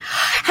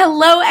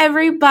Hello,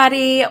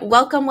 everybody.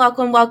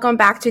 Welcome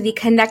back to the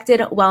Connected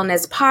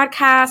Wellness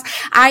Podcast.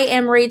 I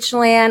am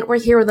Rachel Ann.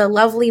 We're here with a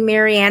lovely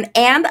Marianne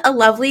and a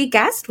lovely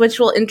guest, which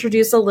we'll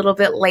introduce a little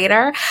bit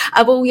later.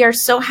 But we are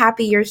so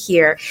happy you're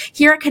here.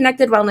 Here at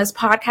Connected Wellness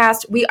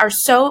Podcast, we are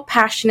so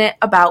passionate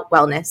about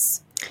wellness.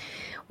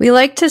 We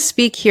like to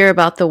speak here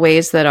about the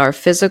ways that our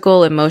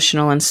physical,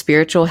 emotional, and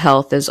spiritual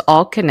health is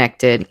all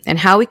connected and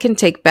how we can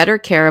take better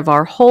care of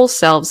our whole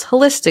selves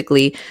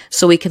holistically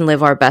so we can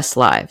live our best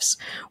lives.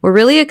 We're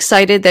really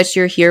excited that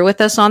you're here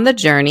with us on the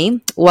journey.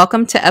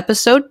 Welcome to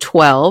episode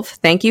 12.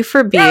 Thank you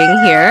for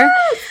being here.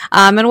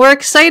 And we're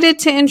excited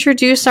to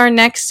introduce our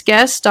next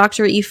guest.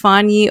 Dr.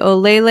 Ifeanyi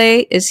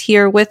Olele is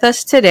here with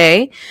us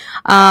today.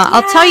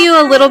 I'll tell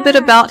you a little bit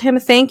about him.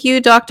 Thank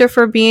you, Doctor,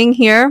 for being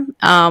here.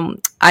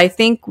 I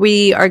think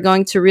we are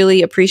going to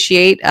really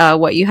appreciate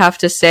what you have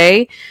to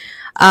say.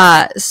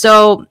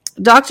 So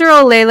Dr.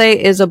 Olele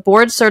is a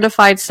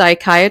board-certified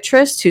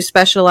psychiatrist who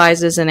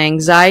specializes in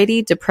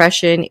anxiety,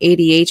 depression,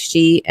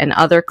 ADHD, and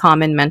other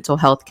common mental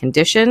health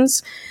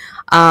conditions.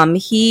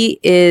 He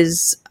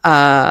is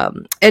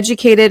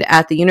educated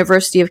at the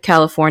University of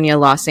California,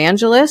 Los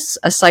Angeles,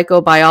 a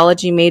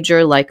psychobiology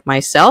major like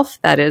myself.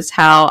 That is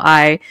how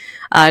I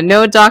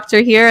know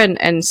Doctor here,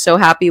 and so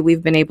happy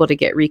we've been able to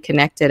get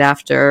reconnected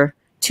after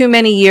too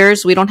many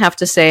years. We don't have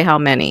to say how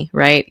many,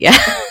 right? Yeah.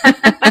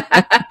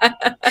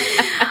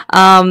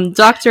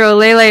 Dr.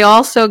 Olele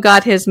also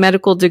got his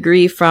medical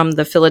degree from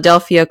the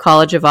Philadelphia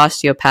College of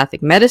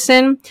Osteopathic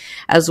Medicine,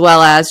 as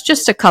well as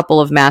just a couple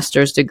of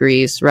master's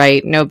degrees,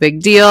 right? No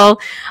big deal.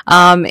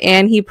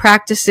 And he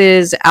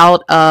practices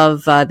out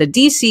of the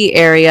DC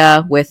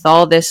area with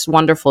all this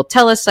wonderful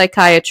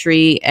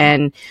telepsychiatry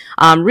and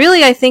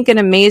really, I think, an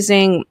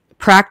amazing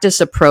practice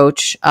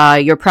approach.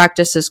 Your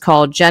practice is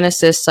called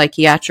Genesis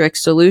Psychiatric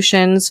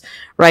Solutions,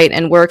 right?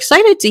 And we're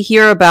excited to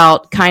hear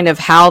about kind of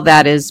how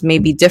that is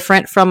maybe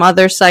different from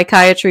other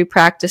psychiatry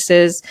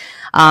practices.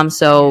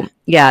 So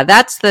yeah,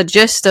 that's the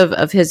gist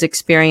of his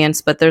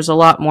experience, but there's a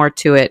lot more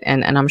to it,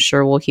 and I'm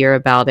sure we'll hear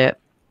about it.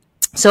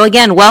 So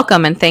again,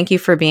 welcome and thank you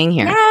for being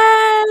here.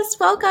 Yes,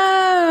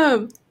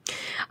 welcome.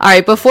 All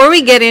right, before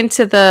we get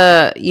into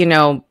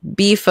the,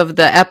 beef of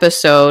the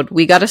episode,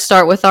 we got to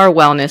start with our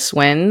wellness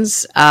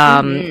wins.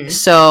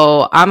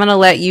 So I'm going to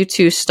let you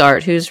two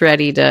start. Who's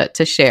ready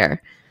to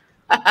share?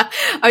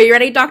 Are you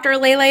ready, Dr.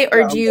 Olele,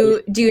 or do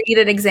you need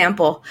an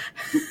example?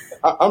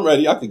 I'm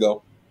ready. I can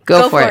go.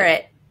 Go for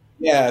it.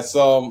 Yeah,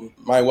 so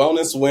my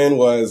wellness win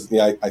was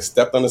I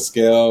stepped on the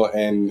scale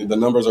and the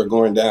numbers are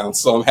going down.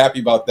 So I'm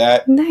happy about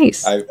that.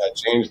 Nice. I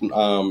changed,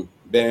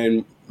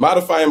 been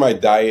modifying my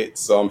diet,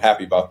 so I'm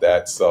happy about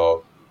that.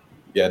 So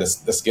yeah, the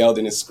scale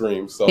didn't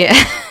scream. So yeah.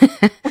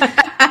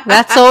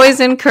 That's always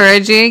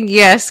encouraging.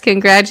 Yes,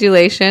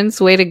 congratulations.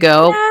 Way to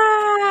go.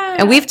 Yeah,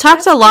 and we've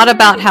talked a lot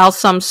about how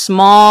some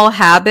small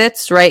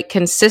habits, right,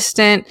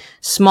 consistent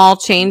small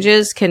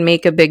changes can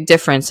make a big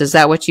difference. Is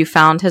that what you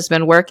found has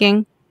been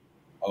working?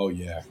 Oh,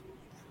 yeah.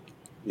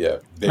 Yeah.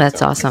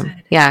 That's time. Awesome.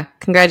 Yeah,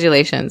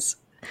 congratulations.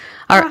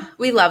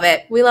 We love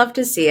it. We love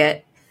to see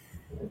it.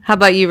 How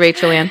about you,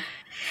 Rachel Ann?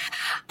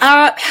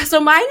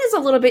 So mine is a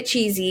little bit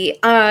cheesy.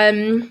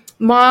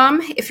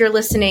 Mom, if you're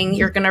listening,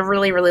 you're going to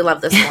really, really love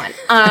this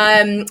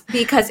one.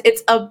 Because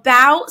it's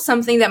about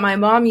something that my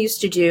mom used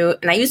to do,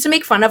 and I used to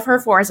make fun of her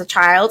for as a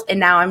child, and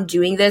now I'm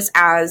doing this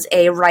as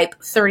a ripe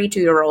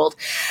 32-year-old,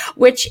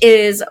 which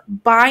is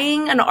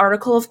buying an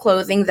article of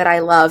clothing that I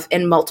love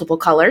in multiple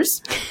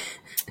colors.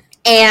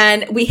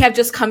 And we have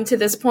just come to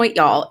this point,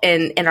 y'all,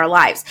 in our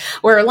lives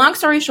where, long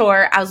story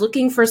short, I was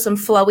looking for some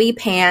flowy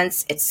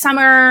pants. It's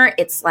summer.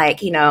 It's like,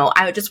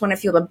 I just want to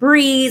feel the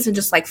breeze and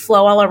just like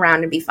flow all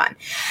around and be fun.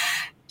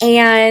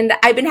 And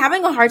I've been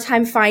having a hard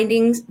time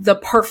finding the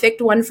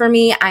perfect one for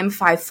me. I'm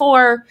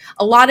 5'4".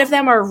 A lot of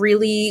them are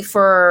really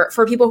for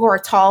people who are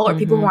tall or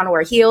people who want to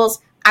wear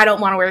heels. I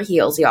don't want to wear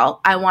heels, y'all.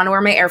 I want to wear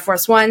my Air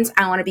Force Ones.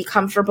 I want to be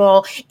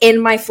comfortable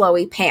in my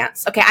flowy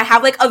pants. Okay. I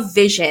have like a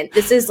vision.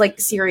 This is like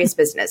serious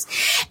business.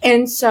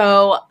 And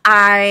so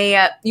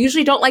I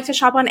usually don't like to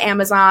shop on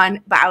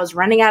Amazon, but I was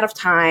running out of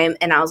time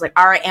and I was like,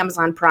 all right,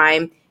 Amazon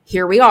Prime,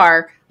 here we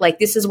are. Like,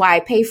 this is why I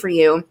pay for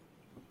you.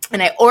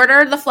 And I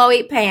ordered the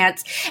flowy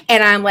pants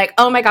and I'm like,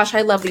 oh my gosh,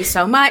 I love these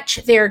so much.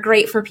 They're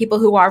great for people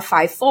who are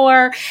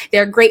 5'4".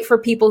 They're great for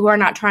people who are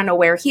not trying to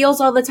wear heels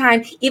all the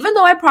time, even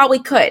though I probably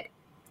could.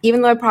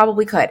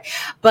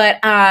 But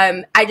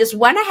I just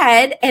went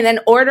ahead and then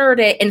ordered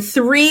it in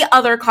 3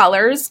 other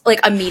colors,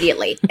 like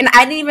immediately. And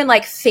I didn't even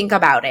like think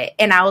about it.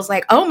 And I was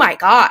like, oh my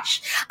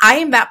gosh, I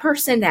am that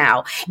person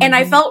now. And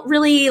I felt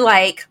really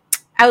like,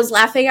 I was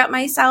laughing at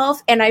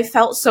myself and I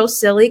felt so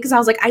silly because I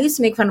was like, I used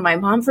to make fun of my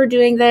mom for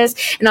doing this.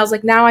 And I was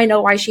like, now I know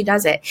why she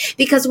does it.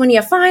 Because when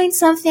you find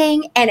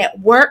something and it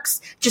works,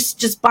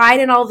 just buy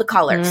it in all the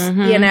colors,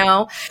 you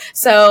know?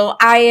 So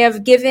I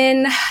have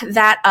given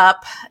that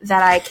up,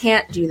 that I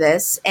can't do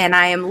this, and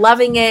I am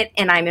loving it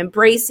and I'm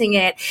embracing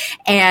it.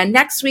 And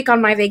next week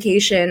on my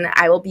vacation,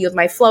 I will be with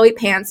my flowy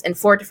pants in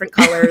 4 different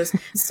colors,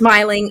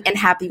 smiling and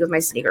happy with my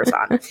sneakers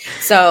on.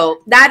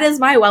 So that is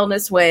my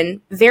wellness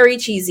win. Very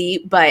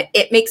cheesy, but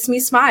it makes me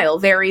smile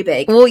very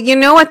big. Well, you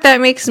know what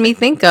that makes me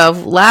think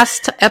of?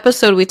 Last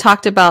episode, we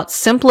talked about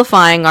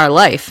simplifying our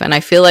life. And I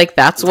feel like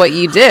that's what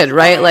you did,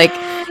 right? Like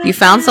you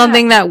found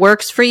something that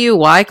works for you.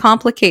 Why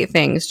complicate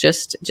things?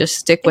 Just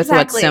stick with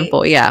what's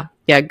simple. Yeah.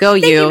 Yeah, go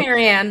Thank you,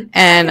 Marianne.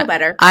 And I feel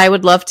better. I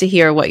would love to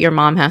hear what your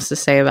mom has to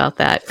say about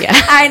that. Yeah,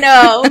 I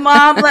know,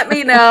 Mom. Let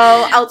me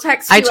know. I'll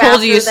text you. I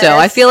told you this. so.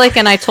 I feel like,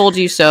 and I told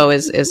you so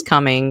is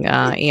coming.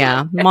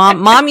 Yeah,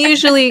 mom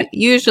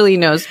usually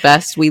knows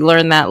best. We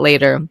learn that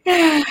later.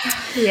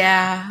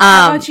 Yeah.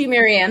 How about you,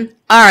 Marianne?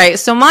 All right.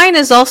 So mine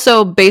is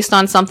also based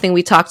on something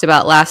we talked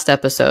about last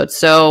episode.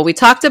 So we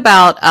talked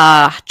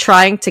about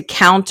trying to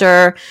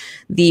counter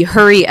the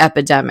hurry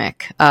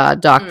epidemic,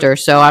 doctor.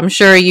 So I'm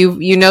sure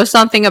you know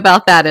something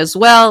about that as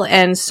well.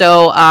 And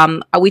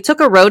so we took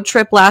a road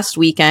trip last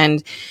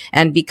weekend,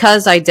 and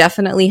because I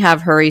definitely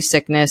have hurry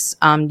sickness,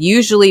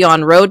 usually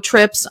on road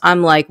trips,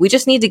 I'm like, we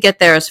just need to get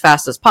there as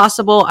fast as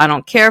possible. I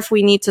don't care if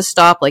we need to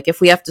stop. Like if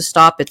we have to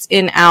stop, it's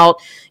in,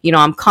 out. You know,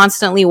 I'm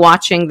constantly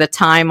watching the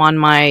time on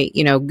my,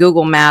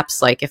 Google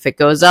Maps. Like if it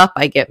goes up,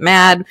 I get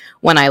mad.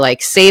 When I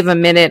like save a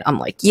minute, I'm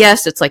like,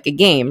 yes, it's like a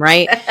game,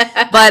 right?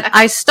 But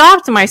I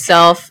stopped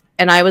myself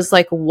and I was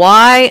like,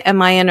 why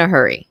am I in a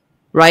hurry?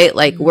 Right?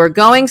 Like we're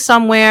going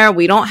somewhere.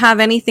 We don't have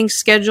anything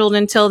scheduled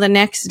until the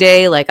next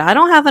day. Like I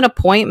don't have an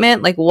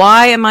appointment. Like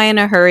why am I in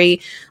a hurry?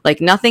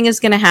 Like nothing is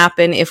going to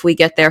happen if we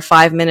get there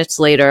 5 minutes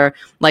later.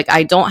 Like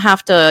I don't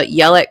have to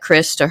yell at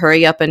Chris to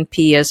hurry up and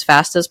pee as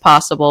fast as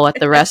possible at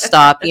the rest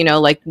stop.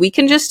 Like we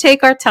can just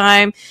take our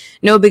time.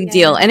 No big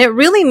deal. And it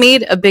really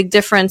made a big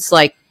difference,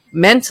 like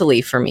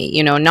mentally for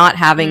me, not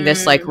having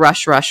this like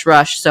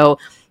rush. So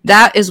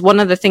that is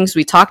one of the things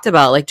we talked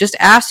about. Like, just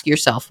ask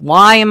yourself,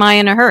 why am I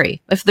in a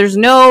hurry? If there's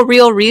no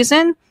real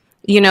reason,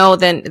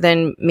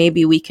 then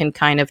maybe we can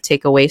kind of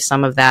take away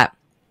some of that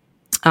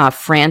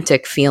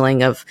frantic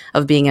feeling of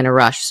being in a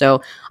rush.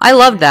 So I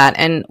love that.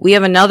 And we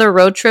have another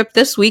road trip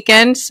this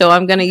weekend. So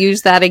I'm going to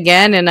use that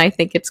again. And I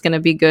think it's going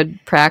to be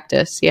good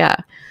practice. Yeah.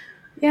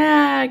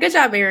 Yeah. Good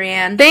job,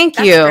 Marianne. Thank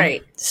you.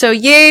 Great. So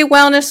yay,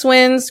 wellness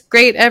wins.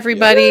 Great,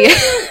 everybody.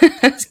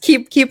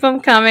 keep them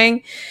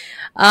coming.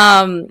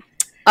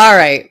 All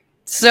right.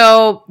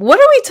 So what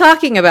are we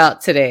talking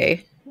about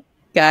today,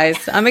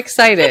 guys? I'm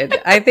excited.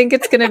 I think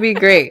it's going to be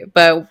great.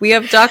 But we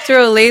have Dr.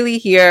 Olele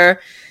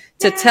here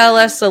to tell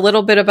us a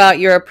little bit about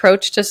your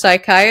approach to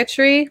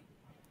psychiatry.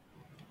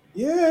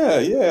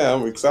 Yeah.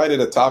 I'm excited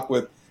to talk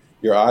with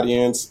your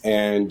audience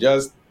and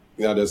just,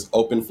 this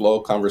open flow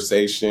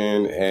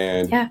conversation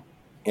and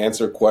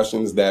answer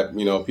questions that,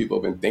 people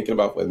have been thinking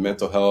about with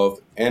mental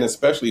health and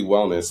especially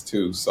wellness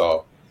too.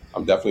 So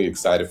I'm definitely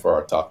excited for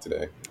our talk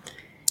today.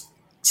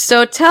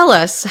 So tell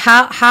us,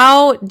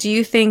 how do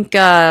you think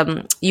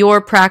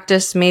your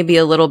practice may be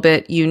a little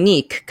bit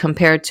unique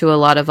compared to a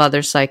lot of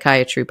other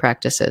psychiatry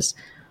practices?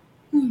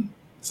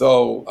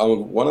 So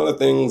one of the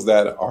things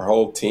that our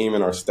whole team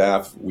and our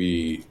staff,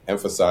 we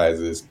emphasize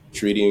is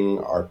treating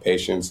our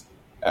patients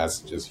as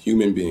just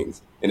human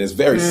beings. And it's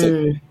very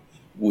simple.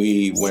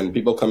 When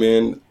people come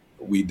in,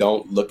 we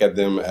don't look at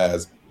them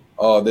as,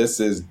 oh,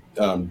 this is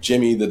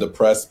Jimmy, the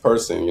depressed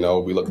person.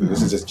 We look at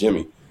this is just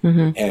Jimmy.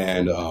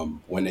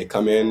 And when they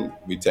come in,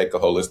 we take a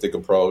holistic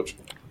approach.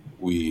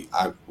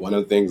 One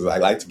of the things I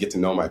like to get to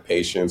know my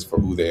patients for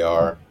who they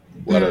are,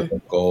 what are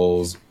their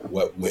goals,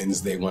 what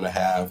wins they want to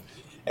have.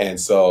 And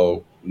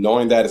so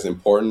knowing that is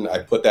important, I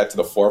put that to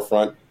the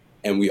forefront.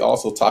 And we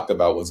also talked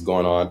about what's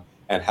going on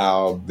and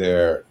how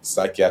their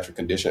psychiatric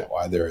condition,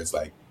 whether it's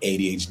like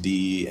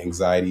ADHD,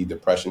 anxiety,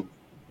 depression,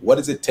 what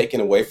is it taking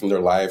away from their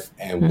life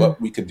and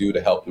what we could do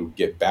to help them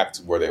get back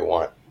to where they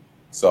want.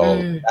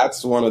 So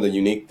that's one of the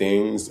unique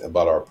things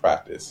about our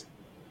practice.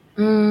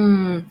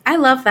 I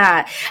love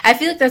that. I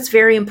feel like that's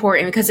very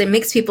important because it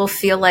makes people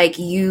feel like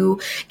you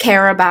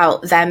care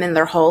about them in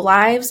their whole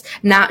lives,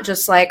 not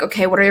just like,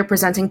 okay, what are your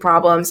presenting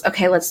problems?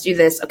 Okay, let's do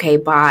this. Okay,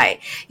 bye.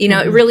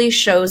 It really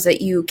shows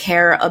that you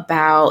care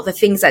about the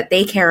things that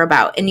they care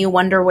about and you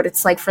wonder what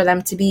it's like for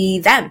them to be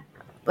them.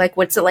 Like,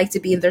 what's it like to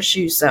be in their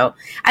shoes? So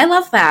I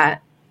love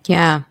that.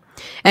 Yeah.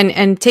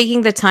 And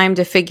taking the time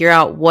to figure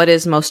out what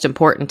is most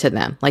important to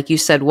them. Like you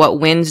said, what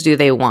wins do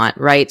they want,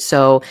 right?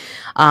 So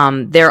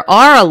there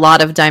are a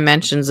lot of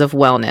dimensions of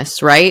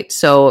wellness, right?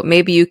 So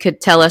maybe you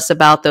could tell us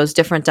about those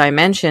different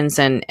dimensions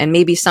and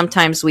maybe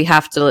sometimes we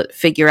have to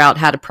figure out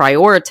how to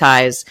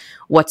prioritize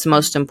what's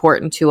most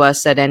important to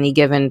us at any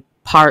given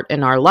part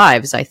in our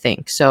lives, I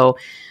think. So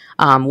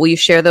will you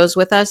share those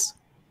with us?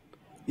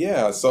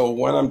 Yeah. So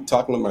when I'm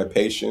talking with my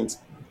patients,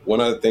 one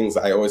of the things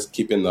I always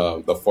keep in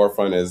the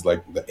forefront is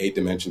like the 8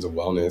 dimensions of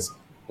wellness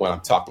when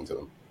I'm talking to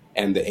them.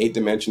 And the 8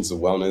 dimensions of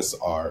wellness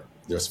are,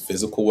 there's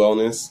physical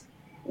wellness,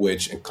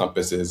 which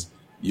encompasses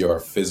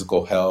your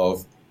physical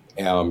health,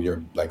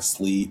 your like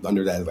sleep,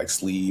 under that is like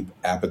sleep,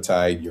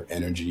 appetite, your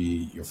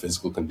energy, your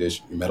physical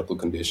condition, your medical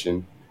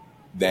condition.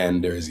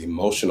 Then there's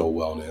emotional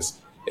wellness,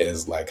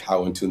 is like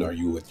how in tune are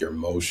you with your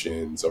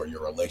emotions or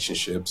your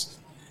relationships.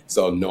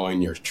 So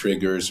knowing your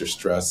triggers, your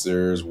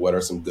stressors, what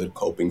are some good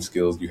coping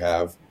skills you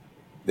have.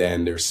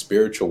 Then there's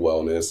spiritual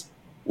wellness,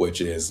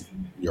 which is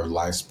your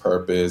life's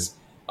purpose,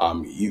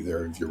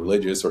 either if you're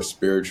religious or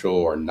spiritual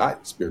or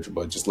not spiritual,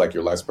 but just like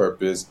your life's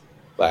purpose.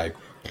 Like,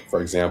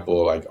 for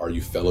example, like, are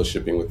you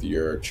fellowshipping with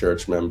your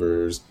church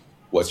members?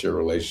 What's your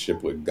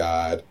relationship with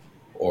God?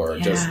 Or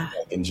just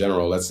in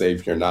general, let's say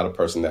if you're not a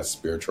person that's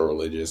spiritual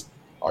religious,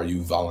 are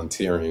you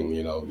volunteering?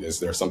 You know, is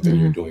there something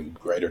you're doing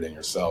greater than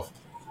yourself?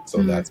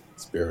 So that's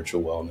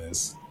spiritual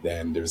wellness.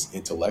 Then there's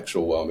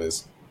intellectual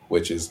wellness,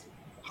 which is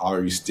how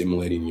are you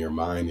stimulating your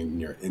mind and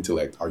your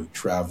intellect? Are you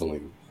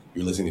traveling?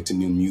 You're listening to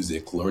new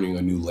music, learning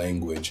a new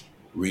language,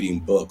 reading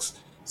books.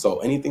 So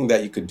anything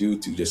that you could do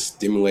to just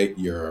stimulate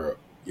your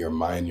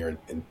mind, your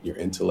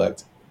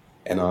intellect.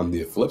 And on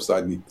the flip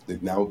side,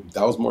 now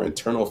that was more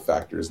internal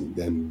factors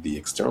than the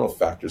external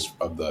factors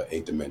of the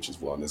 8 dimensions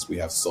of wellness. We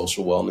have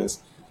social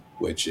wellness,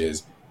 which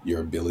is your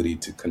ability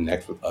to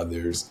connect with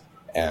others.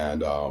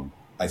 And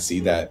I see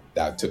that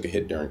took a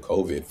hit during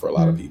COVID for a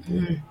lot of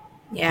people.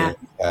 Yeah. Then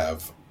we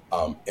have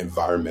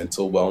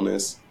environmental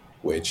wellness,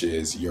 which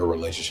is your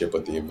relationship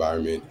with the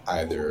environment,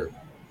 either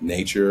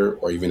nature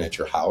or even at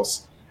your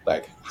house.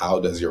 Like, how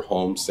does your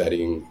home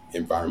setting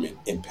environment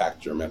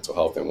impact your mental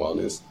health and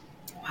wellness?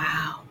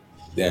 Wow.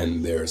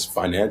 Then there's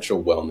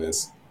financial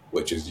wellness,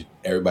 which is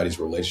everybody's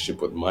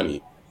relationship with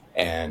money.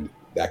 And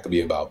that could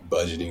be about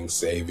budgeting,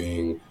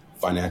 saving,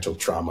 financial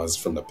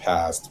traumas from the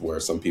past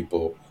where some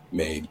people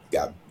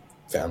got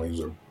families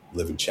who are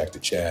living check to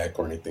check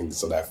or anything.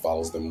 So that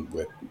follows them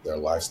with their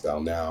lifestyle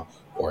now,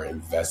 or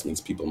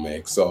investments people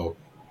make. So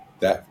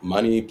that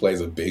money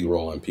plays a big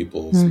role in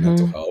people's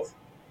mental health.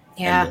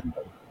 Yeah.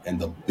 And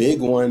the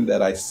big one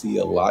that I see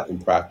a lot in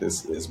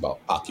practice is about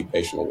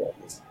occupational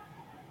wellness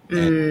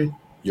and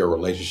your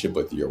relationship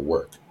with your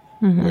work,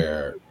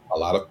 where a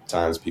lot of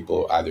times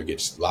people either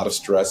get a lot of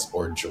stress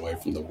or joy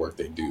from the work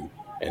they do.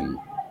 And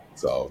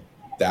so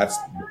that's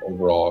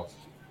overall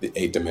the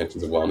 8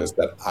 dimensions of wellness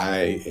that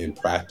I, in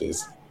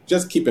practice,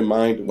 just keep in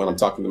mind when I'm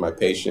talking to my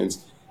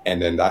patients.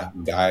 And then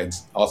that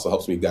also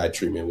helps me guide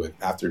treatment with,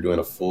 after doing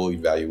a full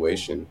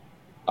evaluation,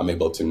 I'm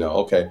able to know,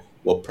 okay,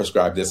 we'll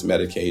prescribe this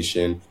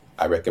medication.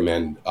 I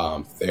recommend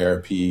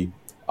therapy,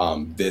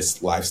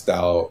 this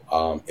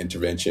lifestyle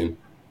intervention,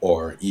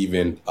 or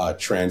even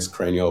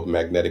transcranial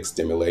magnetic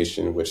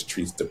stimulation, which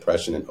treats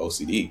depression and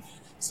OCD.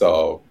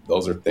 So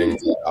those are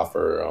things that I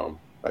offer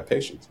my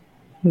patients.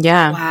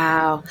 Yeah.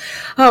 Wow.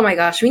 Oh my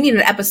gosh. We need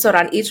an episode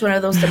on each one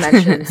of those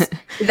dimensions.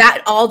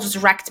 That all just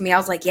wrecked me. I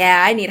was like,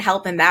 yeah, I need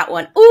help in that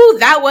one. Ooh,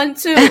 that one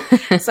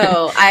too.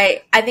 So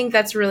I think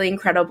that's really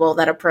incredible,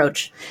 that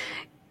approach.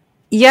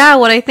 Yeah,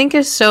 what I think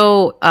is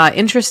so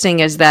interesting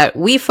is that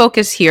we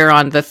focus here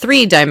on the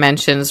 3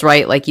 dimensions,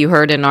 right? Like you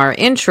heard in our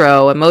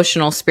intro,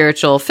 emotional,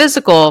 spiritual,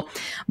 physical,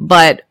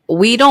 but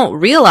we don't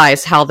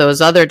realize how those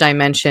other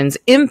dimensions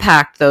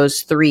impact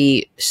those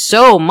 3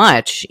 so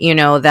much, you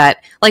know,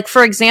 that, like,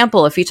 for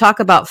example, if you talk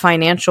about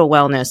financial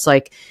wellness,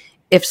 like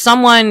if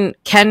someone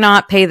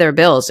cannot pay their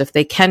bills, if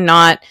they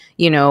cannot,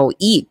 you know,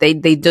 eat, they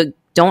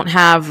don't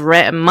have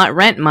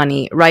rent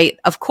money, right?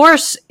 Of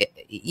course,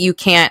 you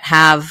can't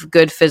have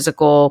good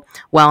physical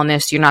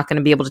wellness. You're not going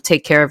to be able to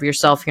take care of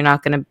yourself. You're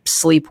not going to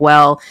sleep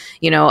well.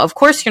 You know, of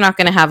course, you're not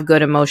going to have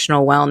good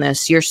emotional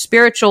wellness. Your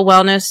spiritual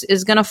wellness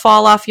is going to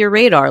fall off your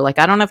radar. Like,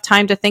 I don't have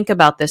time to think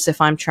about this if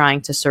I'm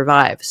trying to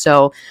survive.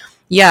 So,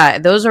 yeah,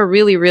 those are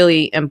really,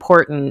 really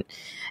important.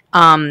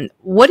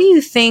 What do you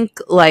think,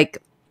 like,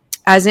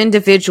 as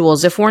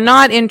individuals, if we're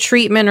not in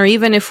treatment, or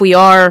even if we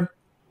are,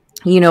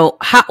 you know,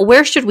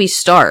 where should we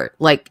start?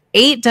 Like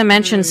 8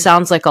 dimensions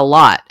sounds like a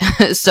lot.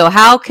 So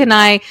how can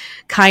I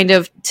kind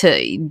of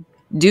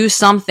do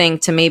something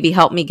to maybe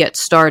help me get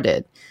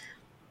started?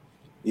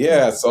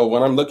 Yeah. So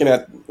when I'm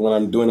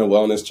doing a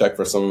wellness check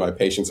for some of my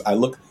patients, I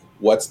look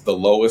what's the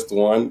lowest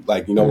one.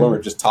 Like, you know, when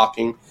we're just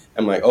talking,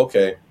 I'm like,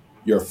 okay,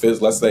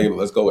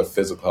 let's go with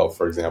physical health,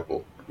 for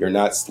example. You're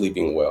not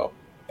sleeping well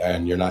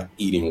and you're not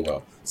eating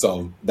well.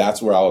 So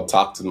that's where I'll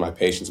talk to my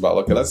patients about,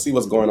 okay, let's see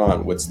what's going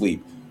on with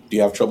sleep. Do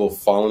you have trouble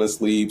falling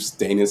asleep,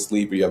 staying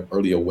asleep, or you have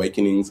early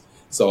awakenings?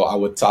 So I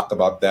would talk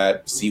about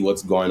that, see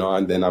what's going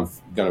on. Then I'm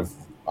going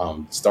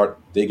to start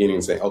digging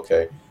and say,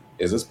 okay,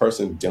 is this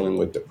person dealing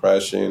with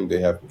depression? Do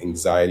they have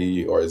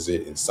anxiety, or is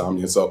it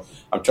insomnia? So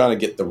I'm trying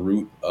to get the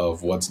root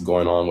of what's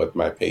going on with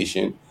my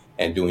patient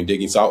and doing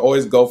digging. So I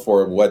always go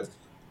for what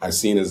I've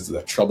seen as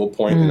the trouble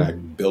point, and I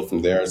build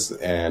from there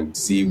and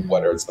see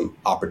what are some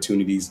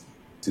opportunities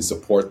to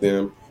support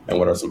them, and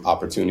what are some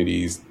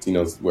opportunities, you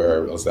know,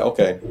 where I'll say,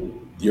 okay,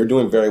 you're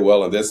doing very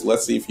well in this.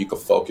 Let's see if you can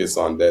focus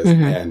on this.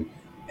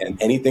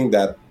 And anything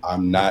that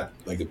I'm not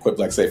like equipped,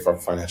 like say for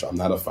financial, I'm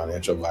not a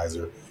financial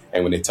advisor.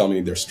 And when they tell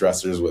me they're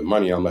stressors with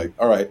money, I'm like,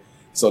 all right,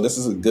 so this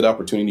is a good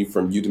opportunity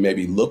for you to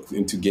maybe look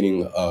into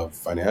getting a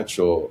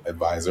financial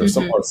advisor,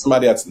 or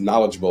somebody that's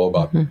knowledgeable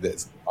about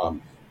this,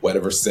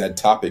 whatever said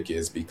topic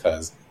is,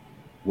 because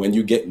when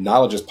you get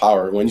knowledge is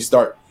power. When you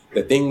start,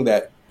 the thing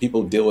that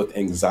people deal with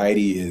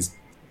anxiety is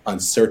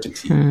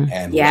uncertainty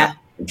and lack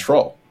of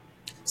control.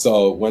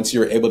 So once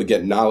you're able to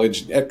get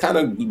knowledge, it kind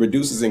of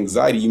reduces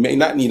anxiety. You may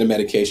not need a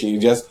medication. You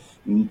just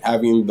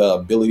having the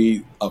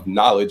ability of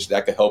knowledge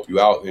that could help you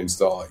out. And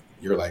so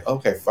you're like,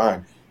 okay,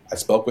 fine. I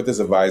spoke with this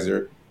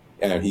advisor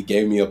and he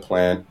gave me a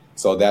plan.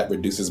 So that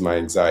reduces my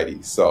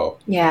anxiety. So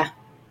yeah.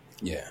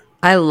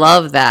 I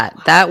love that.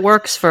 That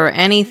works for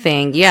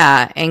anything.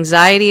 Yeah.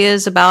 Anxiety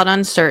is about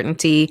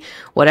uncertainty,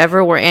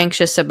 whatever we're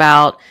anxious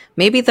about.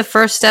 Maybe the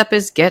first step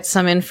is get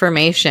some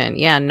information.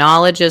 Yeah.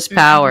 Knowledge is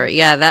power.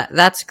 Yeah.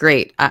 That's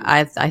great.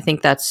 I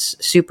think that's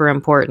super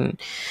important.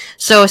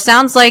 So it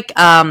sounds like,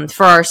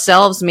 for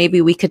ourselves,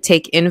 maybe we could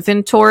take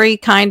inventory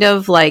kind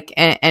of like,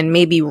 and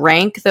maybe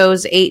rank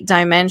those 8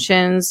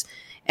 dimensions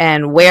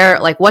and where,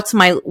 like, what's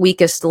my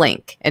weakest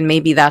link? And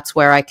maybe that's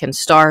where I can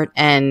start.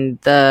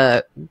 And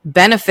the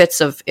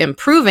benefits of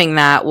improving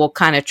that will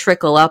kind of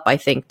trickle up, I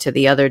think, to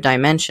the other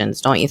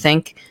dimensions. Don't you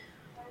think?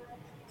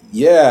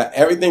 Yeah,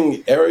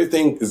 everything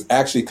is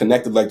actually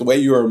connected. Like the way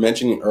you were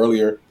mentioning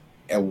earlier,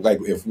 and like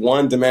if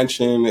one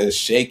dimension is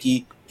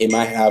shaky, it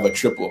might have a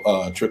trickle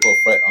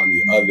effect on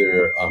the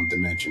other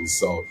dimensions.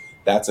 So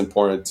that's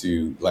important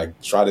to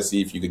like try to see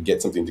if you could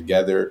get something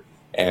together.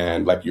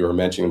 And like you were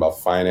mentioning about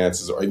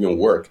finances or even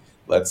work,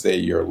 let's say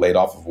you're laid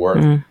off of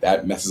work,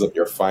 that messes up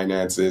your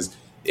finances.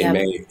 It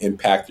may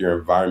impact your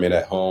environment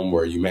at home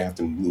where you may have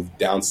to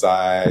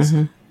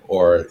downsize,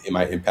 or it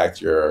might impact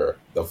the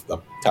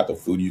type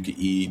of food you can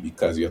eat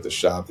because you have to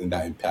shop, and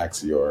that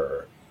impacts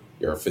your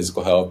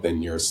physical health.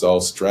 And you're so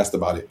stressed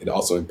about it, it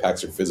also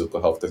impacts your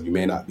physical health because you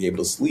may not be able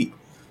to sleep.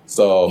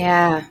 So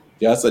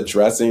just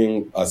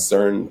addressing a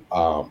certain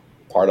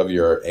part of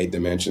your 8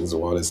 dimensions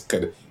of wellness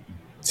could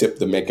tip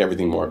to make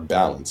everything more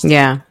balanced.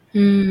 Yeah.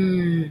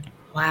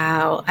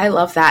 Wow, I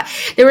love that.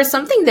 There was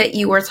something that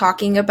you were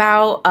talking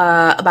about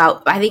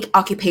I think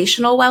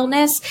occupational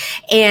wellness,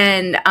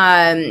 and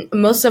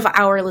most of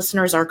our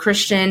listeners are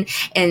Christian,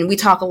 and we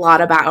talk a lot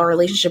about our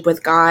relationship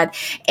with God.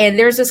 And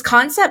there's this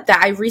concept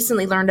that I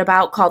recently learned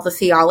about called the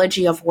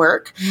theology of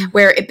work,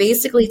 where it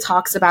basically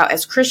talks about,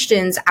 as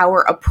Christians,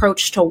 our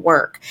approach to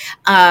work,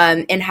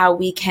 and how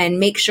we can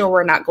make sure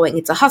we're not going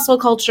into hustle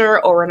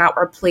culture, or we're not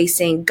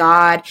replacing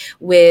God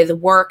with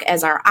work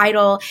as our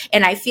idol.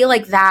 And I feel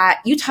like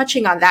that you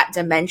touching on that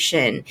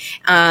dimension,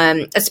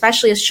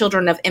 especially as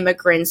children of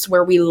immigrants,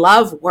 where we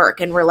love work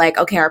and we're like,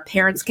 okay, our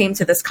parents came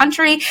to this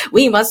country,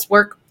 we must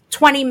work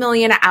 20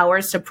 million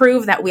hours to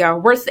prove that we are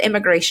worth the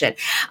immigration.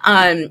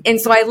 And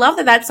so I love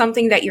that that's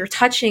something that you're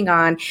touching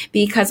on,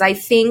 because I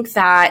think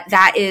that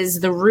that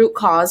is the root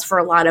cause for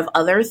a lot of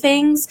other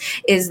things,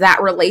 is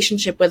that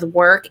relationship with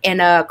work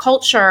in a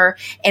culture,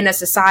 in a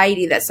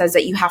society that says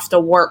that you have to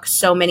work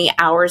so many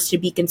hours to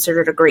be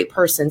considered a great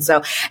person.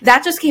 So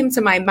that just came to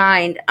my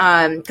mind,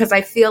 because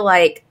I feel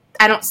like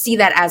I don't see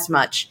that as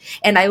much.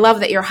 And I love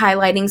that you're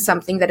highlighting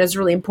something that is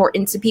really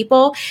important to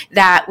people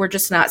that we're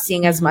just not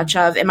seeing as much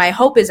of. And my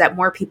hope is that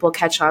more people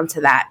catch on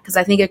to that, because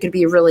I think it could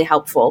be really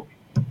helpful.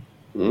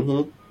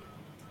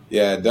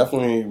 Yeah,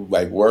 definitely.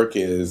 Like work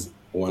is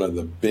one of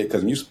the big,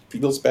 because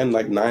people spend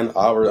like 9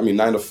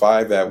 to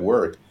 5 at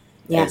work.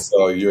 Yeah. And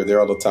so you're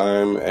there all the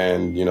time,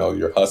 and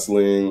you're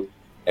hustling,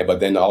 but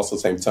then also at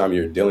the same time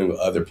you're dealing with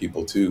other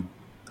people too.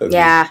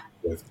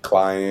 With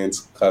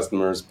clients,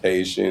 customers,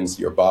 patients,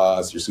 your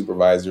boss, your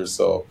supervisor.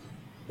 So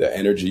the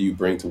energy you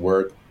bring to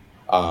work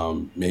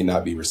may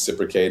not be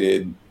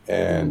reciprocated.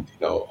 And,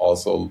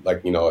 also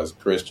like, as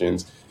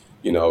Christians,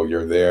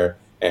 you're there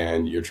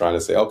and you're trying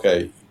to say,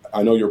 okay,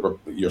 I know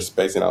you're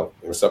spacing out,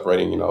 you're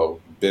separating,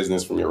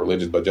 business from your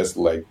religion, but just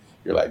like,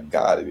 you're like,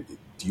 God,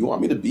 do you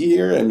want me to be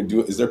here? I mean,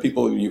 is there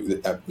people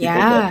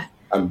that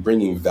I'm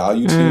bringing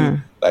value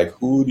to? Like,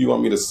 who do you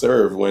want me to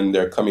serve when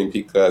they're coming?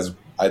 Because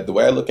the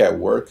way I look at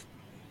work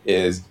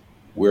is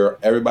where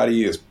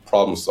everybody is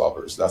problem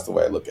solvers. That's the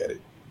way I look at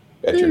it.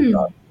 At your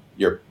job,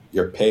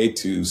 you're paid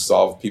to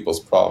solve people's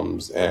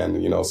problems.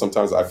 And,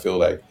 sometimes I feel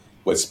like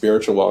with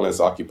spiritual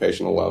wellness,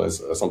 occupational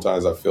wellness,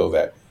 sometimes I feel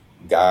that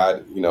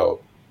God,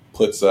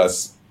 puts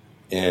us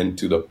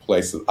into the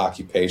place of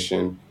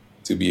occupation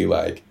to be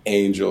like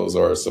angels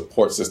or a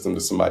support system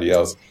to somebody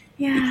else.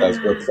 Because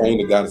we're praying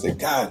to God and saying,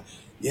 God,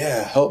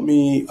 help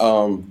me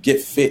get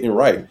fit and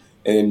right.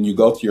 And you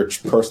go to your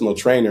personal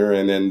trainer,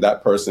 and then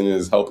that person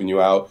is helping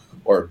you out.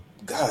 Or,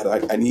 God,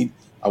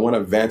 I want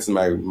to advance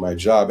in my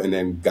job. And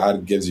then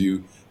God gives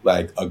you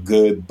like a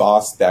good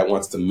boss that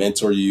wants to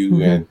mentor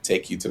you and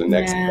take you to the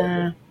next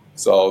level.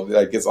 So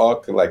like it's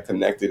all like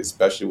connected,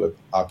 especially with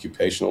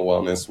occupational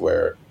wellness,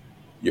 where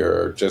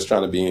you're just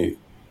trying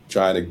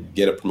to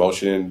get a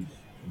promotion,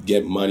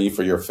 get money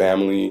for your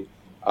family,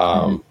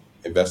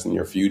 invest in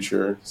your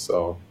future.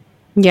 So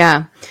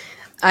yeah.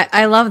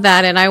 I love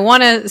that. And I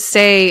want to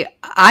say,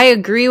 I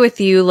agree with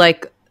you.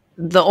 Like,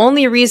 the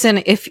only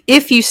reason,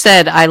 if you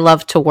said I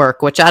love to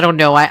work, which I don't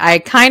know, I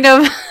kind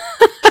of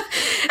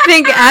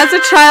think as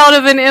a child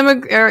of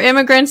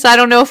immigrants, I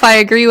don't know if I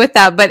agree with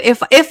that. But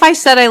if I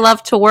said I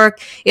love to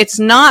work, it's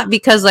not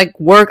because like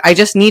work, I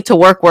just need to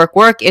work.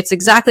 It's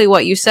exactly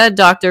what you said,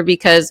 doctor,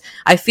 because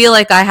I feel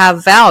like I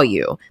have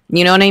value.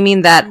 You know what I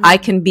mean? That I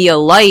can be a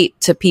light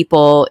to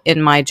people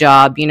in my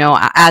job, you know,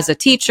 as a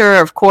teacher,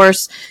 of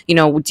course, you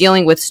know,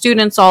 dealing with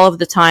students all of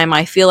the time.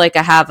 I feel like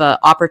I have an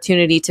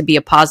opportunity to be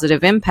a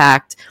positive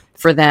impact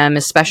for them,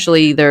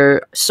 especially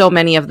so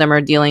many of them are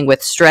dealing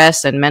with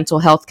stress and mental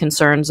health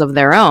concerns of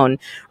their own,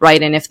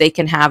 right? And if they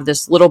can have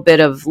this little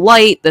bit of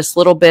light, this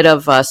little bit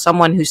of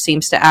someone who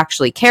seems to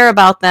actually care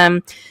about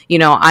them, you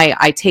know,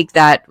 I take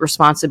that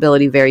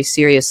responsibility very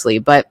seriously.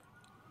 But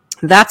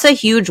that's a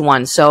huge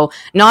one. So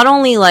not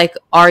only like,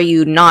 are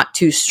you not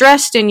too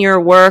stressed in your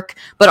work,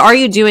 but are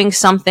you doing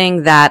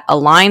something that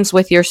aligns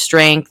with your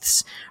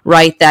strengths,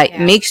 right?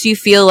 That makes you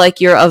feel like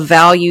you're of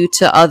value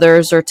to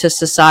others or to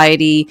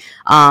society.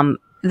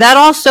 That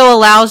also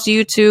allows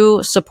you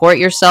to support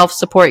yourself,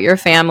 support your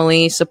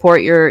family,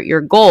 support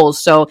your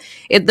goals. So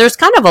there's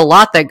kind of a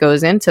lot that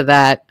goes into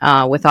that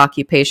with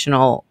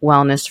occupational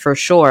wellness for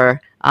sure.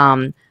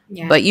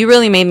 Yeah. But you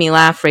really made me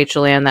laugh,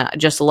 Rachel Ann, that I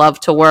just love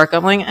to work.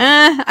 I'm like,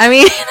 I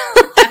mean,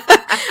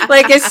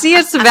 like I see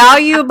its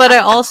value, but I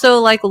also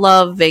like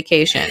love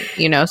vacation,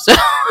 you know, so.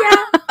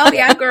 Yeah. Oh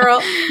yeah,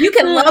 girl. You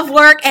can love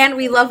work and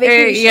we love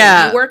vacation.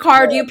 Yeah. You work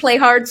hard, you play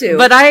hard too.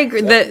 But I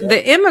agree,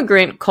 the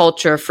immigrant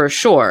culture for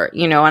sure,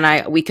 you know,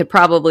 and we could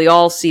probably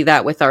all see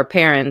that with our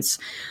parents.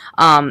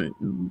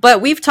 But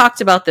we've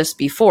talked about this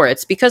before.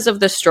 It's because of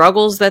the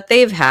struggles that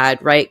they've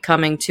had, right?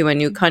 Coming to a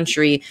new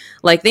country,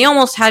 like they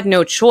almost had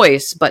no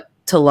choice but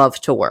to love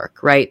to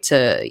work, right?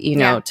 To, you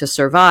know, to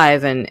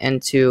survive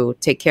and to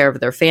take care of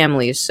their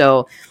families.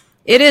 So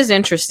it is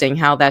interesting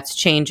how that's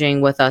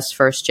changing with us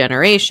first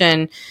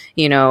generation.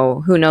 You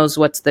know, who knows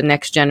what's the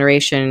next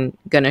generation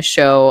going to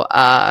show,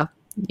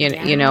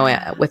 you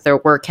know, with their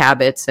work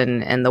habits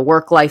and the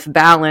work-life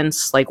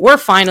balance. Like we're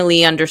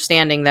finally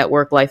understanding that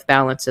work-life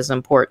balance is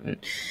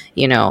important,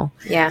 you know?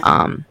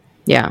 Yeah.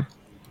 Yeah.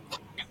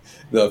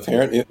 The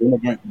parent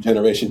immigrant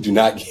generation do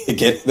not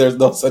get there's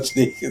no such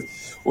thing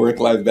as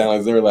work-life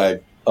balance. They're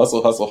like,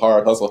 hustle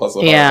hard, hustle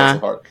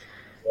hard.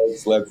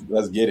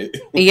 Let's get it.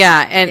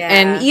 Yeah.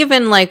 And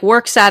even like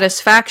work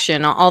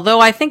satisfaction, although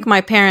I think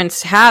my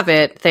parents have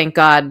it, thank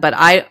God, but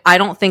I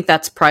don't think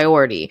that's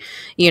priority,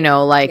 you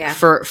know, like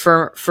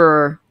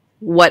for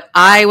what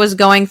I was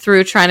going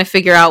through trying to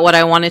figure out what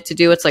I wanted to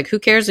do. It's like, who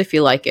cares if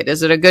you like it?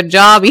 Is it a good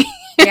job?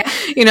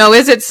 You know,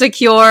 is it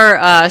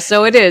secure?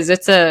 So it is,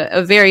 it's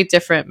a very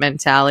different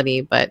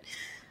mentality, but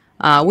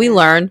we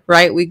learn,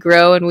 right? We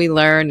grow and we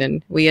learn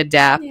and we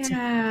adapt.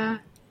 Yeah,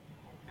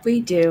 we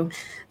do.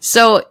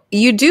 So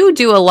you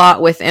do a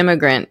lot with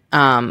immigrant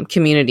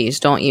communities,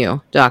 don't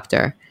you,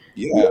 Doctor?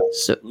 Yeah.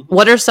 So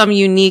what are some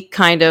unique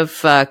kind of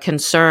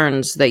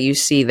concerns that you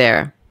see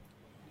there?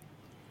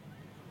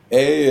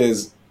 A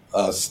is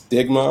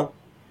stigma.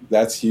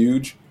 That's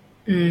huge.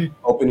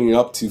 Opening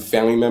up to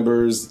family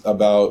members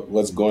about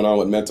what's going on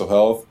with mental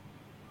health.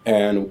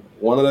 And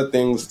one of the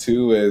things,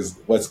 too, is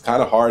what's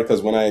kind of hard,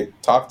 because when I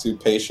talk to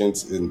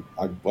patients and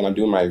when I'm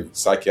doing my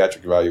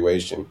psychiatric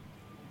evaluation,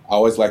 I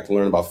always like to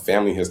learn about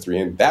family history.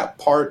 And that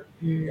part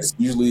is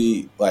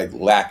usually like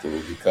lacking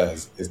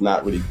because it's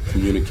not really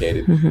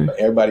communicated. But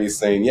everybody's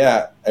saying,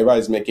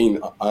 everybody's making,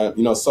 you know,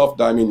 not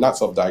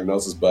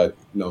self-diagnosis, but,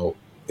 you know,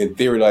 in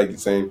theory, like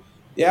saying,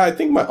 I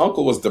think my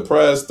uncle was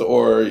depressed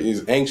or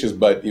he's anxious,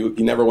 but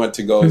he never went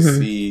to go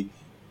see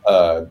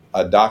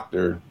a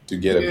doctor to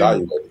get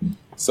evaluated.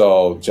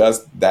 So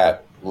just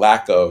that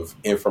lack of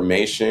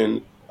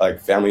information,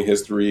 like family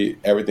history,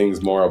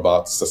 everything's more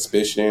about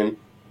suspicion.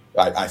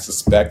 I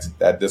suspect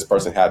that this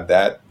person had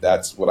that.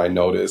 That's what I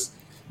noticed.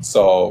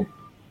 So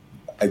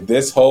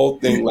this whole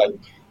thing,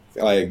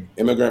 like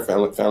immigrant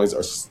families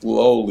are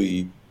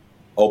slowly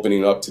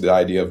opening up to the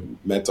idea of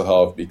mental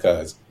health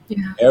because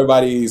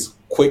everybody's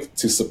quick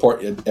to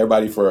support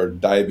everybody for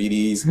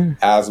diabetes,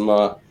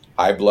 asthma,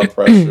 high blood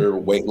pressure,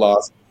 weight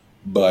loss.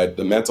 But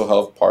the mental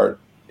health part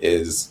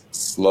is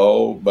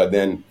slow. But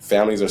then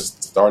families are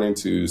starting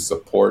to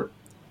support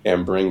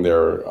and bring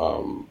their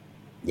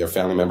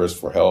family members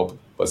for help.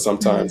 But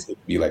sometimes it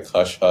can be like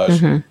hush,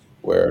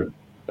 where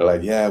they're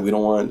like, we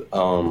don't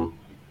want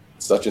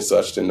such and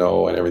such to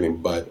know and everything.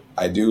 But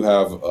I do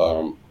have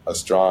a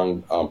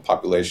strong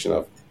population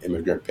of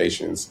immigrant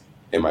patients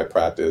in my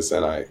practice.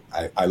 And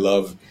I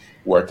love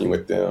working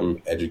with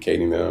them,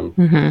 educating them.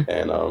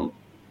 And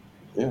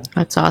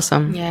That's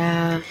awesome.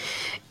 Yeah.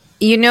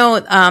 You know,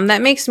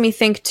 that makes me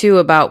think too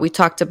about, we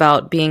talked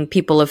about being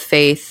people of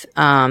faith.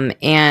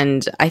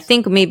 And I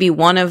think maybe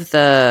one of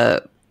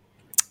the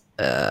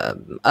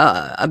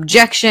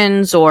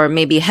objections or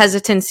maybe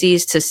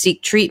hesitancies to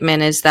seek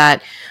treatment is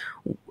that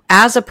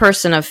as a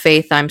person of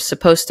faith, I'm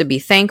supposed to be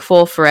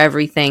thankful for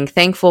everything,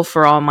 thankful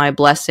for all my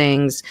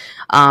blessings,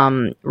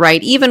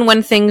 right? Even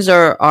when things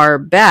are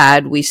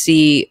bad, we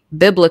see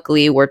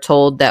biblically, we're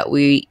told that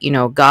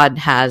God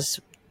has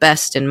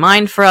best in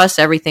mind for us.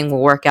 Everything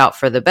will work out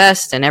for the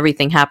best and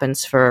everything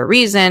happens for a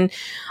reason.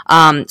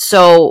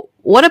 So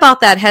what about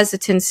that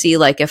hesitancy?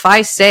 Like if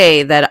I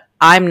say that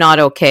I'm not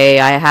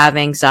okay, I have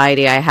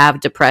anxiety, I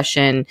have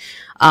depression,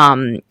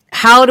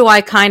 how do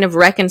I kind of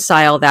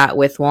reconcile that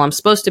with, well, I'm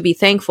supposed to be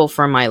thankful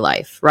for my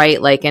life, right?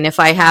 Like, and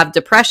if I have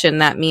depression,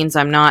 that means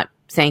I'm not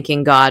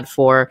thanking God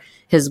for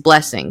his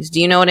blessings.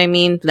 Do you know what I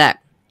mean?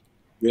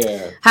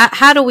 Yeah.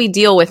 How do we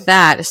deal with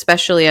that,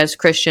 especially as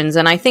Christians?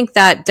 And I think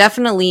that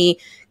definitely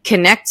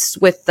connects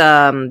with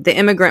the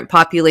immigrant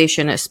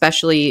population,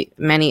 especially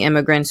many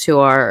immigrants who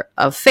are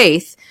of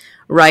faith,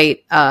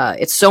 right?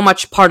 It's so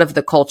much part of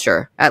the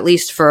culture, at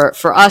least for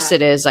us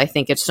it is. I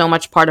think it's so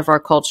much part of our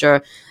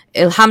culture.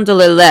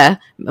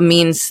 Alhamdulillah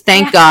means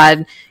thank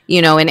God,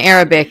 in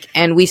Arabic.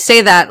 And we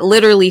say that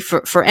literally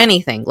for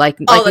anything, like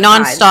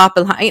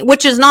nonstop,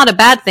 which is not a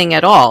bad thing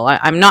at all.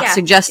 I'm not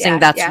suggesting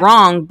that's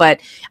wrong,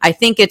 but I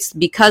think it's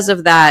because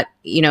of that,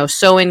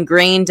 so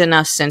ingrained in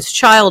us since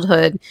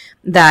childhood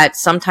that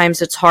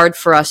sometimes it's hard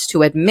for us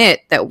to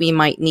admit that we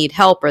might need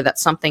help or that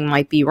something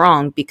might be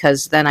wrong,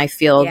 because then I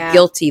feel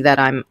guilty that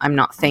I'm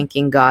not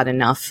thanking God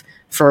enough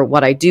for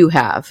what I do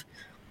have.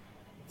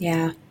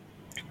 Yeah.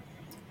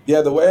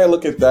 Yeah, the way I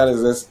look at that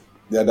is this.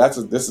 Yeah,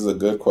 this is a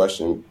good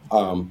question.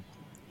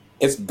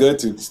 It's good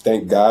to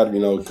thank God,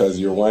 because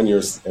you're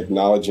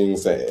acknowledging,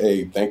 say,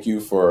 hey, thank you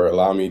for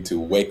allowing me to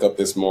wake up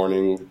this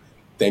morning.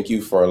 Thank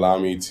you for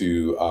allowing me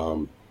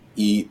to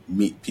eat,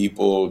 meet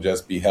people,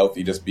 just be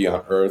healthy, just be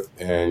on earth,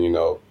 and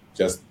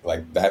just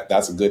like that.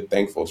 That's a good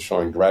thankful,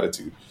 showing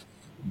gratitude.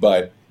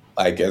 But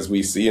like as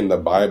we see in the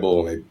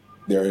Bible,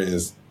 there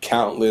is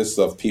countless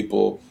of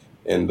people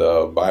in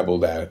the Bible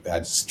that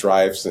had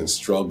strifes and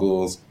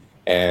struggles,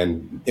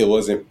 and it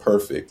wasn't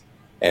perfect.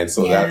 And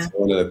so that's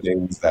one of the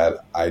things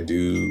that I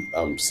do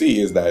see,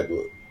 is that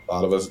a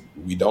lot of us,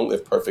 we don't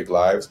live perfect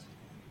lives.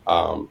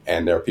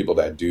 And there are people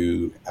that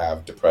do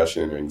have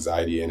depression or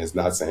anxiety, and it's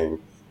not saying,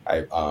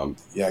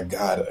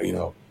 God,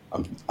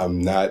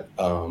 I'm not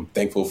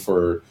thankful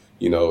for,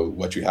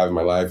 what you have in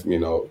my life.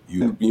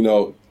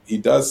 He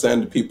does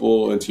send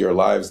people into your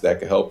lives that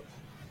can help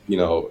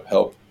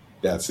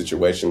that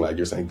situation. Like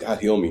you're saying, God,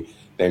 heal me.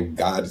 Then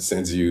God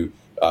sends you,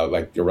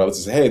 like your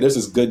relatives say, hey, there's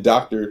this good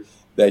doctor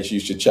that you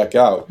should check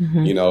out.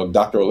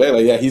 Dr.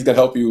 Olele, he's going to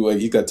help you.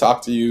 He's going to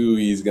talk to you.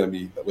 He's going to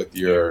be with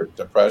your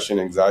depression,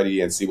 anxiety,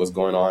 and see what's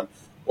going on.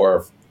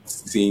 Or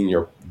seeing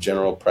your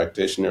general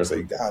practitioner,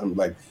 say,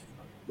 God,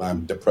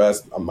 I'm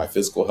depressed on my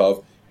physical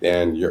health.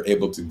 Then you're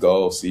able to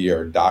go see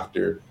your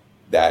doctor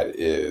that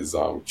is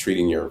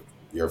treating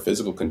your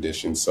physical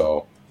condition.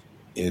 So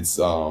it's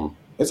all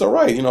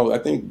right. I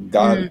think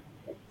God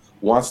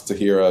wants to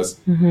hear us,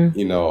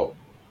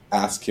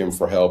 ask him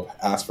for help,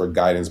 ask for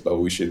guidance, but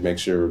we should make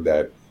sure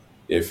that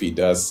if he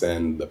does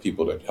send the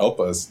people to help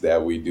us,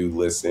 that we do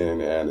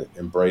listen and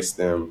embrace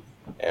them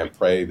and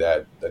pray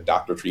that the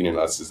doctor treating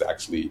us is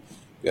actually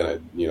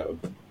going to,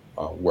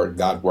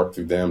 God work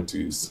through them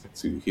to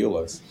heal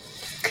us.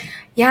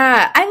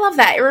 Yeah, I love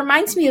that. It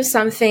reminds me of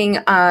something.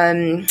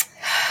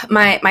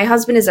 My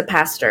husband is a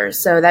pastor,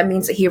 so that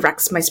means that he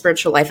wrecks my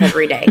spiritual life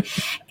every day.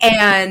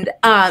 And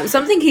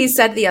something he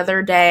said the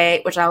other day,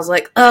 which I was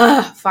like,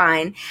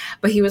 fine,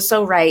 but he was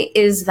so right,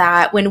 is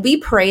that when we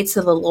pray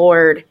to the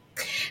Lord,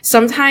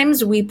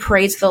 sometimes we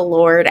pray to the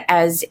Lord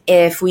as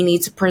if we need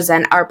to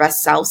present our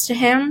best selves to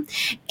him.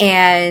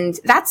 And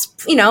that's,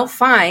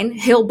 fine.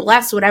 He'll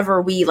bless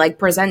whatever we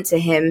present to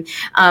him.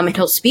 And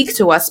he'll speak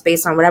to us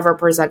based on whatever we're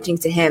presenting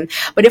to him.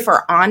 But if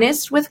we're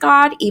honest with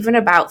God, even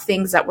about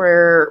things that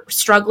we're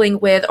struggling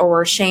with or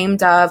we're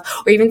ashamed of,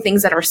 or even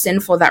things that are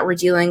sinful that we're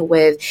dealing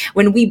with,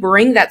 when we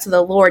bring that to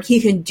the Lord,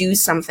 he can do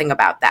something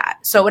about that.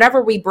 So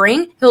whatever we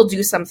bring, he'll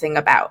do something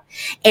about.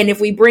 And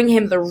if we bring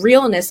him the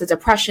realness, the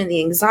depression,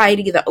 the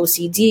anxiety, the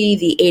OCD,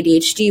 the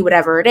ADHD,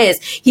 whatever it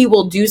is, he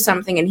will do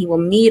something and he will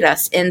meet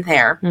us in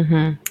there.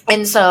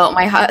 And so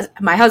my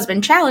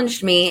husband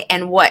challenged me,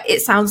 and what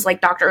it sounds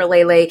like, Dr.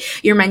 Olele,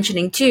 you're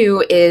mentioning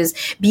too, is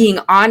being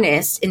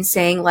honest and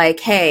saying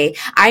hey,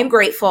 I'm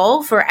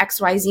grateful for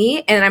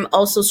XYZ, and I'm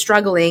also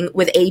struggling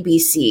with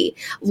ABC.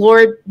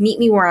 Lord, meet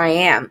me where I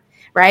am,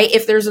 right?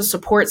 If there's a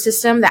support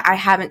system that I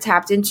haven't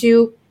tapped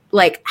into,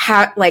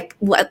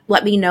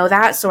 let me know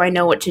that, so I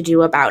know what to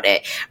do about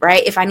it,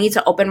 right? If I need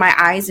to open my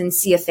eyes and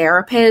see a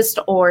therapist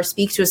or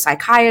speak to a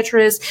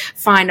psychiatrist,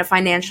 find a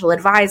financial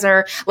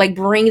advisor,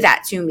 bring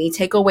that to me,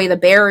 take away the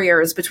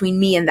barriers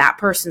between me and that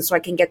person so I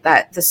can get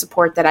the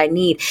support that I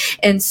need.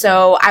 And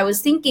so I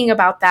was thinking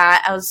about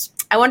that.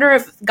 I wonder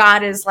if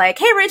God is like,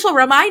 hey, Rachel,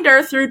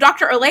 reminder through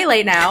Dr.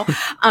 Olele now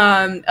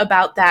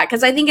about that.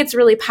 Because I think it's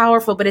really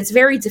powerful, but it's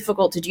very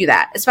difficult to do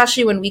that,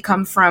 especially when we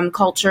come from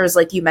cultures,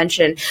 like you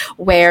mentioned,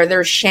 where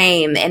there's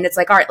shame and it's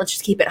like, all right, let's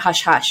just keep it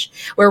hush hush,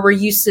 where we're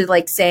used to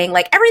like saying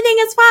like everything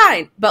is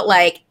fine, but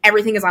like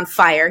everything is on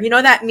fire. You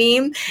know that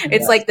meme?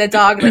 It's like the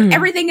dog, like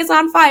everything is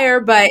on fire,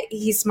 but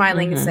he's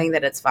smiling and saying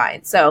that it's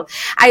fine. So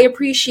I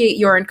appreciate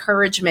your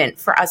encouragement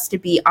for us to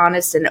be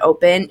honest and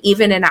open,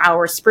 even in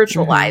our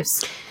spiritual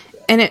lives.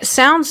 And it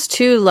sounds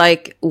too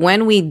like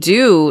when we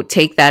do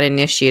take that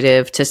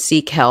initiative to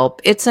seek help,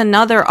 it's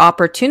another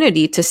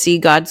opportunity to see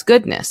God's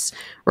goodness,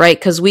 right?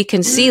 Because we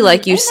can see,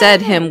 like you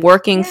said, him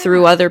working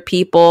through other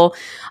people,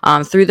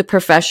 through the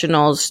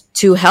professionals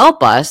to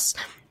help us.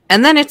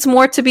 And then it's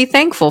more to be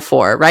thankful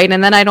for, right?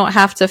 And then I don't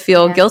have to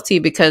feel guilty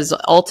because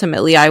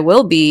ultimately I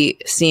will be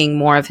seeing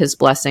more of his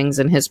blessings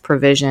and his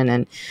provision.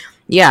 And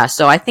yeah,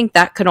 so I think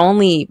that could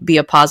only be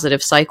a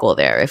positive cycle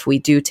there if we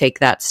do take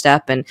that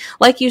step. And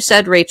like you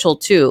said, Rachel,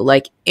 too,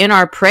 like in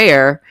our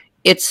prayer,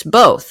 it's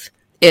both.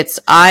 It's,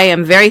 I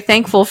am very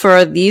thankful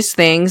for these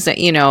things,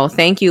 you know,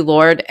 thank you,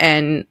 Lord.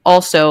 And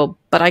also,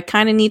 but I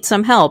kind of need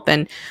some help.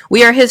 And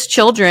we are his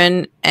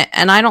children.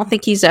 And I don't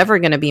think he's ever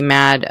going to be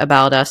mad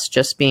about us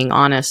just being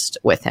honest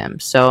with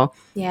him. So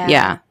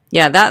yeah,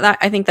 that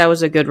I think that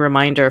was a good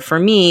reminder for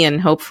me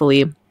and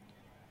hopefully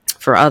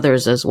for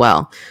others as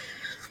well.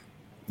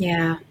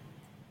 Yeah.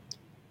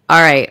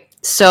 All right.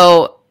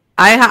 So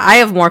I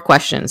have more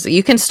questions.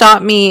 You can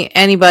stop me,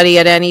 anybody,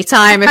 at any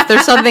time if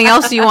there's something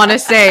else you want to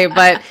say.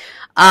 But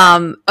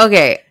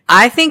okay,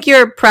 I think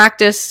your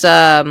practice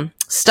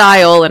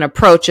style and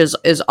approach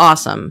is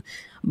awesome.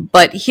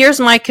 But here's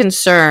my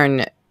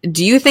concern.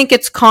 Do you think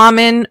it's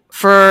common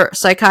for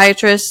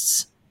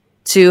psychiatrists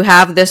to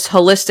have this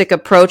holistic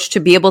approach, to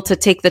be able to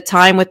take the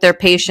time with their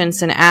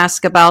patients and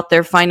ask about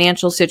their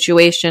financial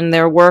situation,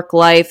 their work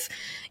life,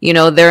 you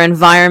know, their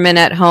environment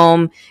at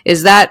home?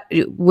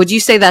 Would you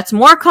say that's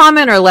more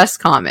common or less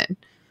common?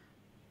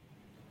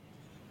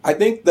 I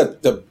think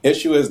that the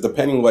issue is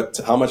depending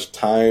how much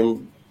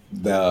time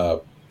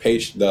the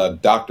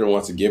doctor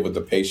wants to give with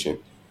the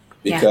patient,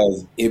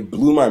 because it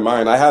blew my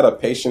mind. I had a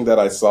patient that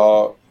I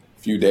saw a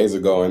few days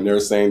ago, and they're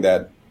saying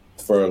that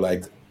for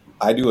like,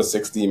 I do a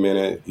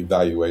 60-minute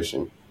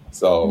evaluation.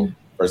 So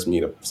first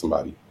meet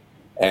somebody,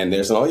 and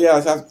they're saying, oh yeah,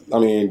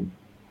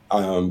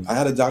 I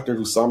had a doctor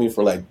who saw me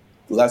for like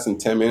less than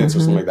 10 minutes or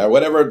something like that,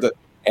 whatever,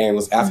 and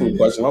was asking me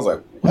questions. I was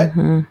like, what?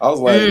 I was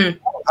like,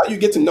 how do you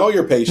get to know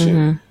your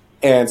patient?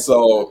 And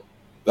so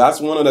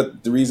that's one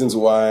of the reasons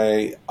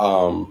why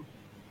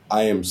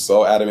I am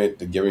so adamant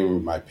to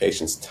giving my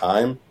patients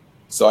time,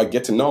 so I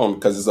get to know them,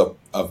 because it's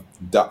a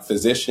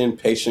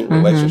physician-patient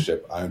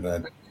relationship.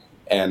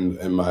 And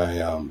in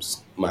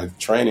my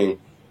training,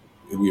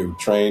 we were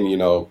trained, you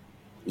know,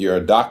 you're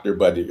a doctor,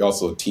 but you're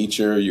also a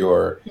teacher.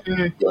 You're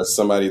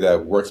somebody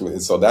that works with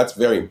it. So that's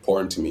very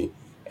important to me.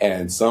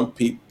 And some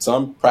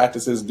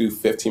practices do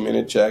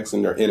 15-minute checks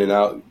and they're in and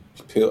out.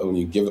 When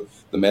you give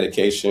the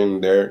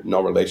medication, there's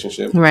no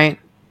relationship. Right.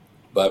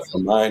 But for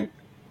mine,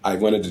 I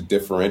wanted to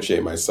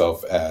differentiate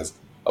myself as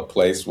a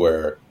place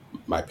where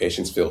my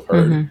patients feel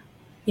heard.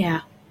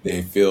 Yeah.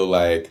 They feel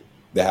like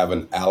they have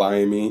an ally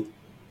in me.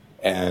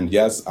 And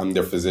yes, I'm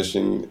their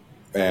physician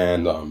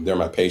and they're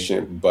my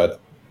patient, but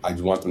I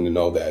want them to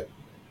know that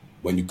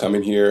when you come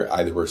in here,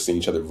 either we're seeing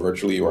each other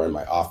virtually or in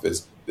my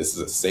office, this is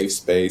a safe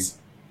space.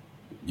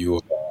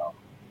 You're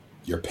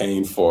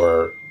paying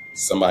for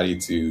somebody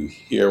to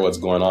hear what's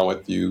going on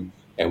with you,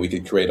 and we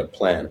could create a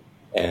plan.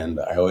 And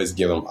I always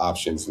give them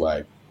options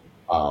like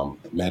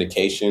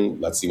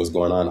medication. Let's see what's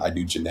going on. I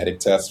do genetic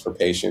tests for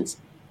patients,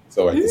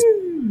 so I can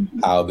see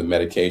how the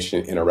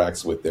medication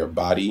interacts with their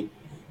body.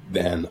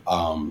 Then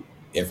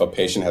if a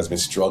patient has been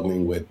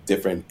struggling with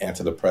different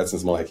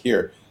antidepressants, I'm like,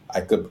 here,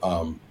 I could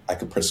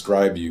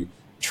prescribe you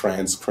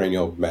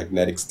transcranial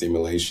magnetic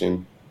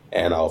stimulation,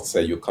 and I'll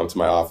say you'll come to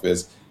my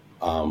office.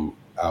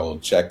 I will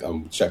check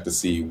to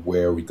see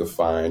where we could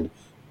find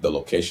the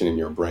location in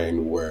your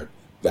brain where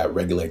that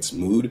regulates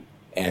mood,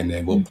 and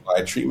then we'll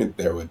apply treatment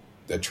there with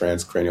the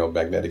transcranial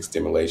magnetic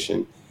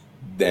stimulation.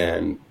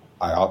 Then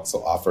I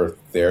also offer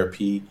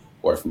therapy,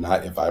 or if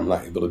I'm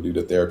not able to do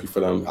the therapy for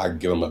them, I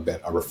give them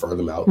I refer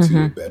them out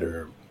to a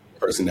better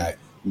person that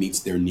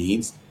meets their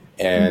needs.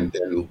 And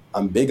then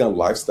I'm big on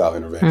lifestyle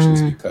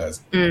interventions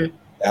because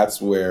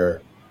that's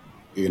where,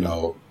 you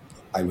know,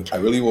 I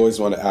really always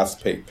want to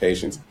ask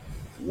patients,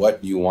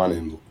 what do you want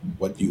and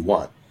what do you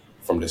want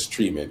from this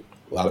treatment?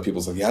 A lot of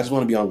people say, yeah, I just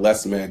want to be on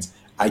less meds.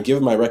 I give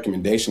them my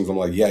recommendations. I'm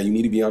like, yeah, you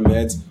need to be on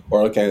meds,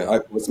 or okay,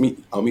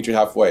 I'll meet you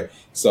halfway.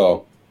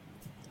 So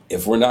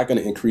if we're not going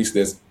to increase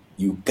this,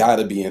 you got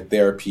to be in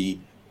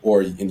therapy,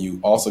 and you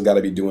also got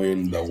to be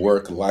doing the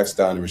work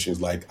lifestyle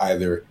interventions, like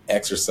either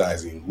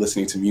exercising,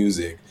 listening to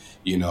music,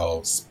 you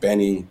know,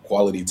 spending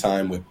quality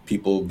time with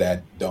people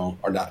that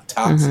are not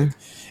toxic.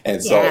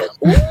 And so,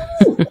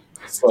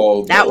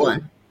 so that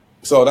one.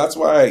 So that's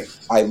why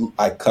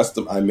I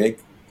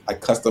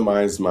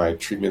customize my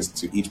treatments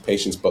to each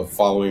patient, but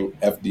following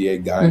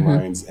FDA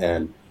guidelines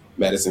and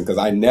medicine, because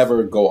I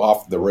never go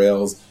off the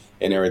rails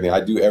and everything.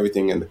 I do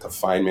everything in the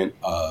confinement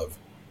of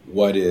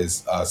what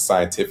is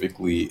scientific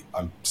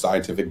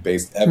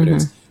based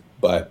evidence,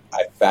 but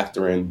I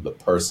factor in the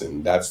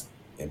person. That's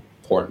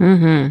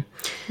important.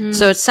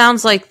 So it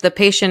sounds like the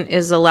patient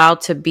is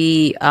allowed to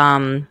be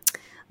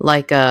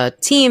like a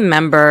team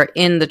member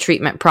in the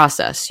treatment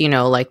process,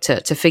 like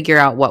to figure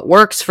out what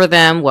works for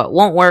them, what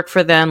won't work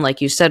for them.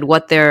 Like you said,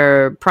 what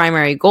their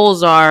primary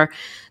goals are.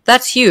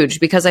 That's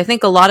huge, because I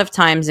think a lot of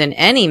times in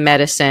any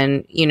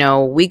medicine,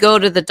 we go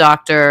to the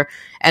doctor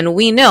and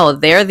we know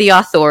they're the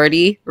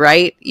authority,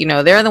 right?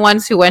 They're the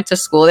ones who went to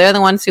school. They're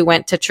the ones who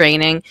went to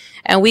training,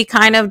 and we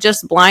kind of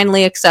just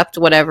blindly accept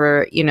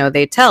whatever,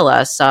 they tell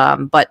us.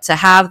 But to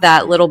have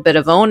that little bit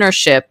of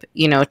ownership,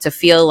 to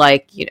feel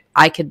like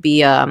I could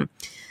be a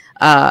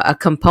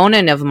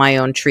component of my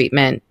own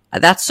treatment,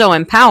 that's so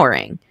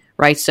empowering,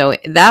 right? So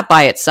that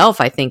by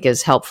itself, I think,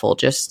 is helpful.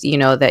 Just,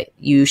 that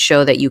you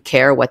show that you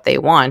care what they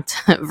want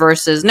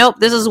versus, nope,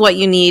 this is what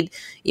you need,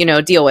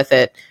 deal with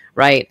it,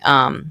 right?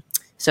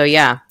 So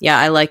yeah,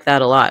 I like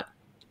that a lot.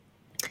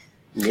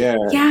 Yeah.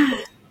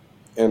 Yeah.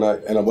 And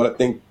what I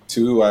think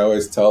too, I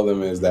always tell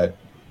them is that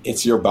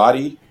it's your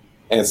body.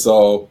 And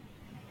so,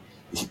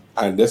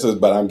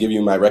 but I'm giving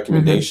you my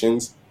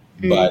recommendations.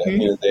 But at the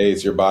end of the day,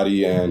 it's your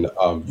body, and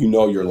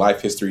your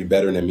life history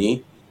better than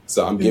me.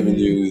 So I'm giving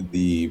you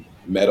the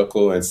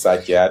medical and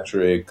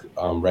psychiatric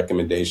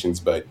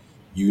recommendations, but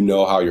you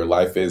know how your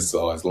life is.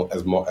 So as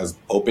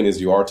open as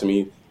you are to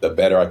me, the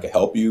better I can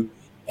help you.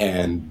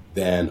 And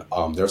then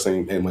they're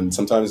saying, and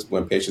sometimes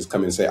when patients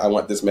come in and say, I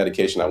want this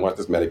medication,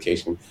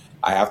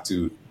 I have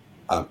to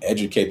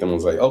educate them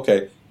and say,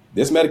 okay,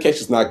 this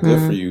medication is not good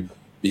for you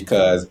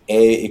because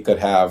it could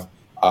have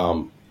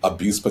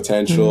abuse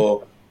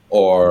potential,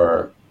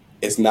 or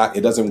it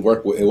doesn't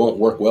work. It won't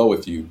work well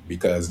with you,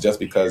 because just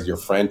because your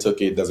friend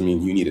took it doesn't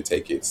mean you need to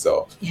take it.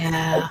 So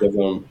Yeah.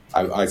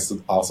 I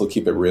also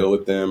keep it real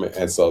with them.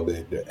 And so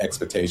the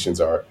expectations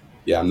are,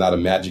 I'm not a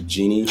magic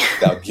genie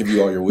that'll give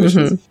you all your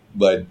wishes,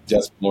 but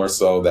just more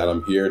so that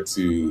I'm here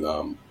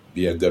to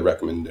be a good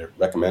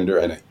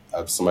recommender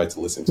and somebody to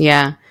listen to.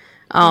 Yeah.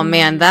 Oh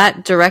man,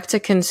 that direct to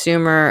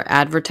consumer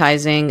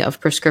advertising of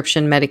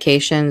prescription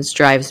medications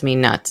drives me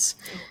nuts.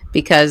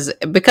 Because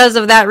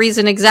of that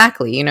reason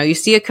exactly. You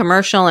see a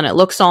commercial and it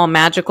looks all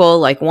magical,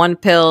 like one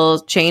pill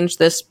changed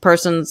this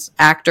person's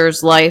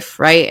actor's life,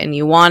 right? And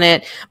you want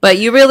it, but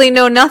you really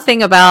know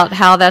nothing about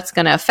how that's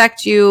going to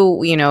affect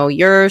you,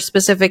 your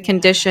specific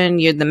condition,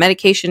 the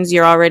medications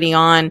you're already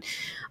on.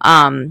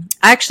 I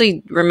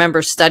actually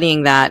remember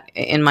studying that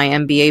in my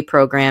MBA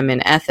program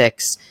in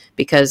ethics,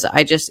 because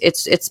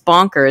it's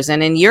bonkers.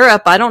 And in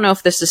Europe, I don't know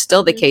if this is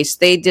still the case,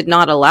 they did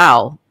not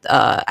allow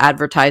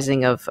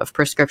advertising of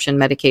prescription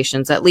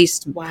medications, at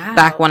least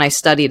back when I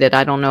studied it.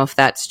 I don't know if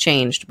that's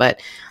changed,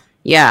 but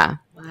yeah.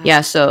 Wow.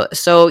 Yeah.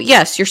 So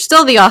yes, you're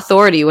still the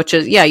authority, which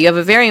is, you have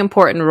a very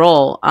important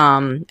role.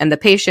 And the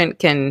patient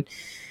can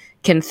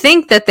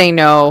think that they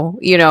know,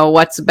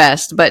 what's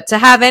best, but to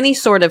have any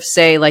sort of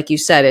say, like you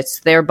said, it's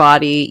their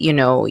body,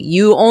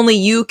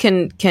 you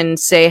can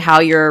say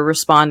how you're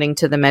responding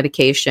to the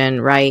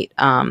medication, right?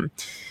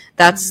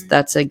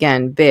 That's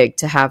again, big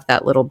to have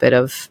that little bit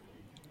of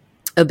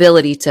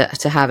ability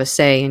to have a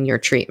say in your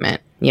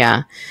treatment.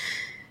 Yeah.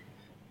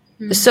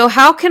 So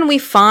how can we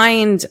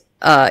find,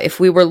 if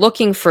we were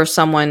looking for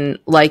someone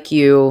like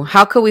you,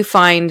 how could we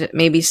find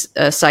maybe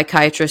a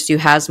psychiatrist who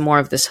has more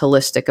of this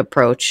holistic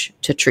approach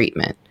to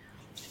treatment?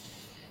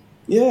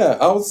 Yeah,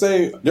 I would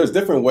say there's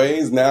different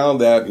ways now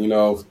that,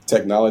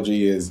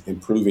 technology is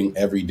improving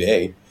every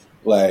day.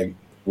 Like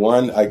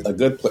a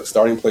good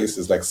starting place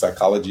is like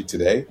Psychology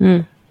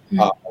Today.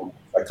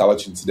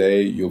 Psychology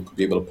Today, you'll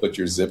be able to put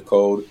your zip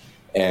code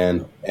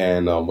and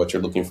what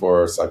you're looking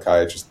for, a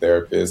psychiatrist,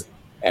 therapist,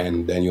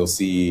 and then you'll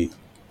see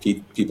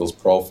people's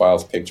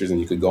profiles, pictures, and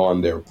you could go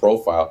on their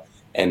profile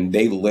and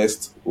they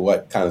list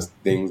what kind of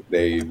things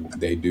they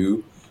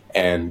do,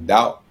 and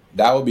that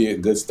would be a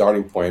good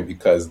starting point,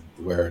 because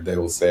where they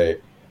will say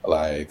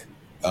like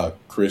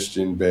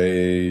Christian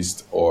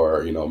based,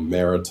 or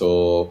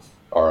marital,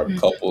 or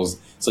couples.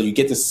 So you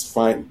get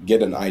to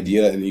get an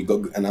idea, and you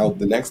go. And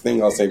the next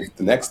thing I'll say,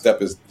 the next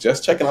step is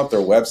just checking out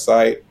their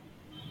website,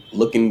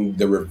 looking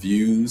the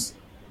reviews,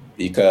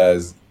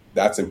 because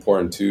that's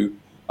important too.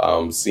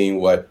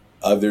 Seeing what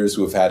others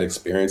who have had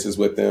experiences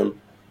with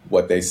them,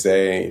 what they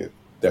say,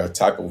 their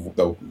type of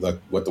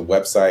what the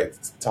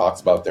website talks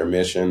about, their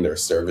mission, their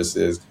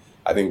services.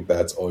 I think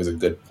that's always a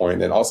good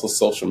point. And also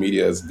social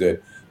media is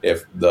good.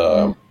 If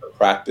the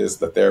practice,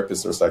 the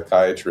therapist or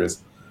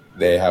psychiatrist,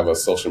 they have a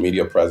social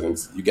media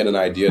presence, you get an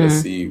idea to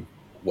see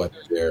what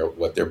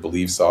their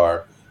beliefs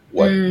are,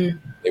 what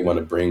they want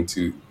to bring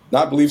to,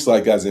 not beliefs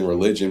like as in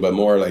religion, but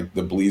more like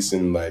the beliefs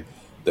in like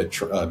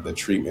the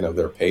treatment of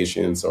their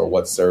patients, or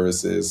what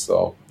services.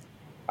 So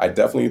I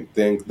definitely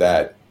think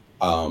that,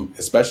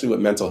 especially with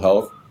mental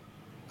health,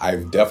 I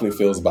definitely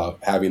feels about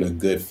having a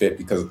good fit,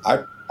 because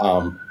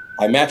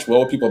I match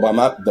well with people, but I'm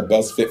not the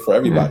best fit for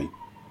everybody.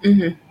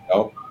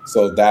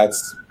 So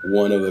that's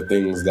one of the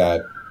things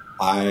that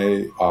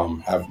I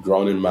have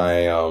grown in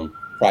my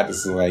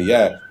practice, and like,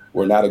 yeah,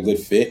 we're not a good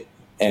fit,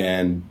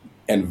 and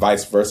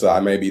vice versa. I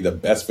may be the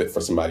best fit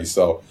for somebody.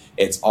 So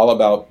it's all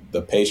about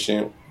the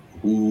patient,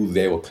 who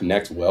they will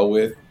connect well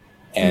with,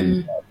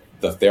 and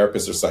the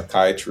therapist or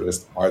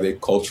psychiatrist. Are they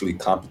culturally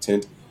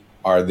competent?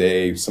 Are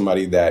they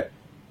somebody that,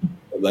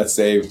 let's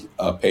say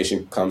a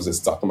patient comes and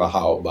is talking about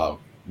how about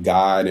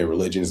God and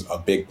religion is a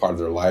big part of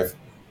their life,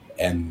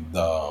 and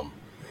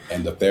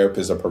the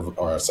therapist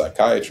or a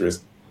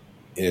psychiatrist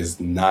is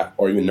not,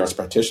 or even nurse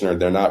practitioner,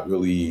 they're not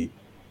really,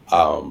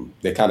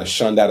 they kind of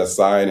shun that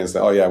aside and say,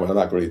 oh yeah, well, I'm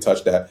not going to really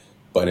touch that.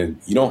 But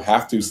you don't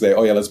have to say,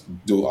 oh yeah, let's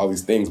do all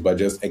these things, but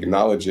just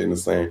acknowledge it and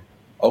saying,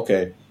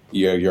 okay,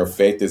 your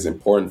faith is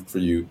important for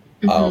you.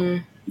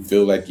 You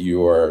feel like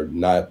you are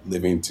not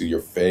living to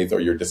your faith,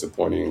 or you're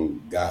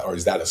disappointing God, or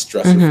is that a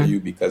stressor for you?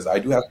 Because I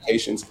do have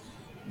patients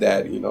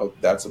that,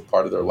 that's a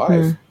part of their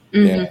life.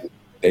 And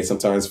they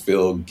sometimes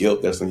feel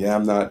guilt. They're saying, yeah,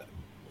 I'm not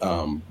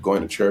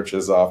going to church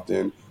as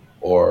often,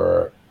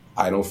 or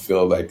I don't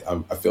feel like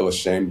I feel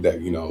ashamed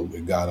that,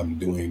 with God, I'm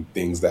doing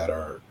things that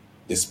are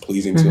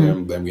displeasing to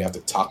him. Then we have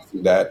to talk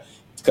through that,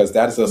 because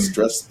that is a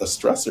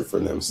stressor for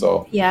them.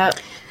 So, yeah.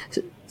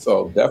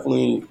 So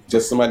definitely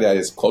just somebody that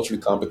is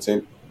culturally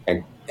competent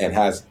and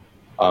has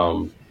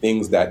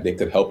things that they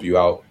could help you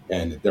out,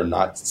 and they're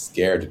not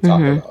scared to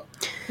talk about.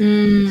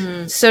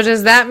 So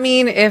does that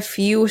mean if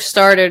you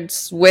started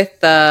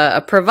with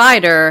a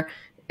provider,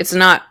 it's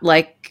not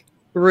like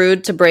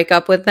rude to break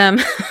up with them?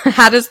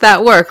 How does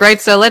that work?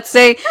 Right. So let's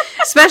say,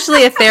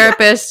 especially a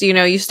therapist,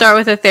 you start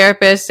with a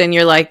therapist and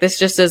you're like, this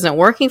just isn't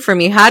working for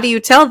me. How do you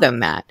tell them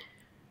that?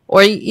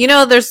 Or,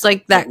 there's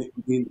like that,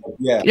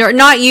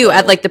 not you,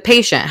 at like the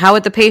patient. How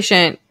would the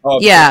patient,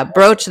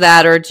 broach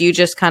that? Or do you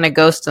just kind of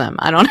ghost them?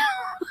 I don't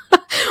know.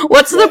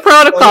 What's the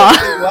protocol?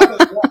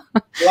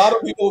 A lot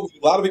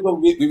of people,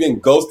 we've been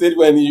ghosted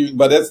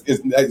but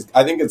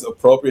I think it's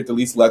appropriate to at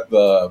least let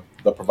the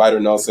provider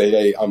know, say,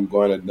 hey, I'm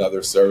going to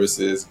other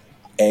services,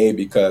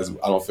 because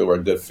I don't feel we're a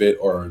good fit,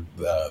 or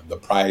the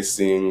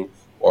pricing,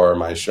 or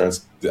my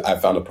insurance, I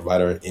found a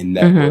provider in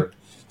network.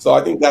 So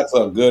I think that's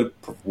a good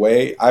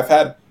way. I've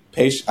had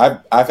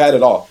I've had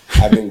it all.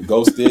 I've been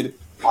ghosted.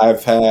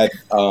 I've had,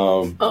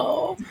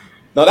 no,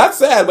 that's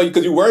sad, but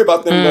because you worry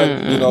about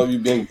them, but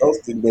you've been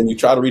ghosted, then you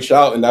try to reach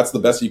out, and that's the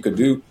best you could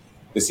do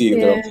to see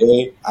if they're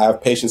okay. I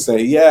have patients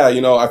saying, yeah,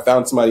 I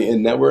found somebody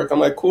in network. I'm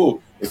like,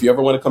 cool. If you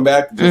ever want to come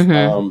back, just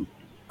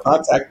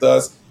contact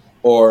us.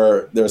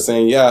 Or they're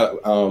saying, yeah,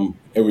 and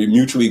we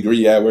mutually agree,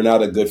 yeah, we're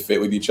not a good fit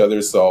with each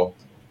other. So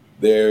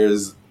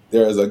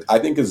I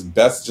think it's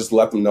best just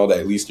let them know that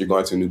at least you're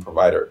going to a new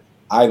provider.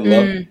 I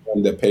love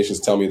when the patients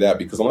tell me that,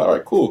 because I'm like, all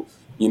right, cool.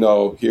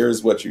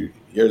 Here's what it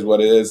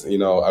is.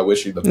 I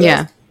wish you the best.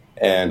 Yeah.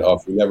 And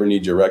if you never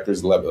need your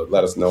records, let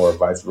us know, or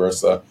vice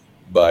versa.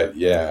 But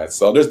yeah,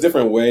 so there's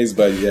different ways,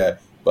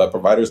 but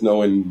providers know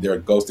when they're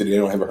ghosted, they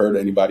don't ever hurt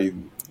anybody.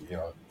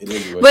 It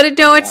is. But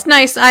it's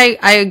nice. I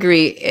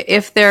agree.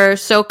 If they're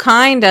so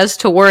kind as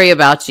to worry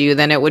about you,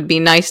 then it would be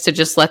nice to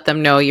just let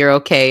them know you're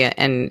okay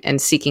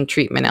and seeking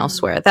treatment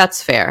elsewhere.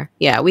 That's fair.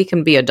 Yeah, we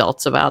can be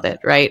adults about it,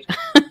 right?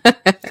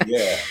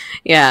 Yeah.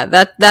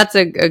 Yeah, that's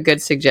a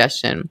good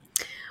suggestion.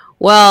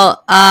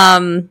 Well,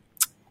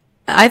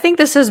 I think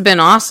this has been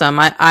awesome.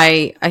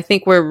 I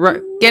think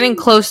we're getting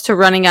close to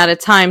running out of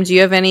time. Do you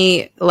have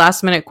any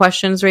last minute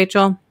questions,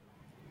 Rachel?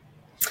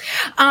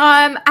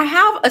 I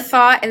have a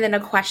thought and then a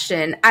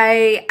question.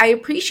 I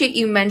appreciate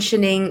you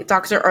mentioning,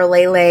 Dr.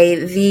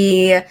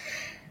 Olele,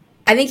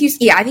 I think you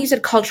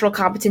said cultural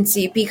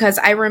competency, because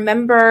I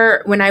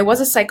remember when I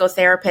was a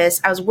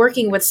psychotherapist, I was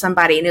working with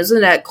somebody, and it was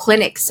in a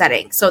clinic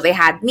setting. So they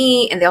had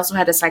me, and they also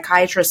had a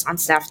psychiatrist on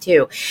staff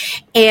too.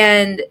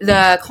 And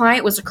the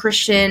client was a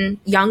Christian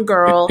young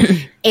girl,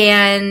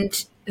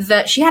 and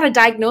she had a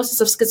diagnosis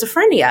of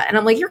schizophrenia. And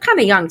I'm like, you're kind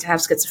of young to have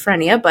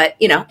schizophrenia, but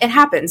it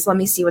happens. Let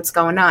me see what's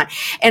going on.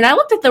 And I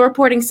looked at the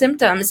reporting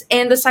symptoms,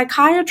 and the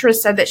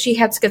psychiatrist said that she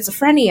had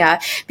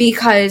schizophrenia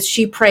because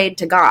she prayed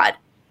to God.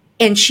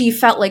 And she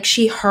felt like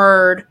she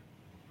heard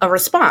a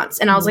response.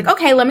 And I was like,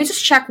 okay, let me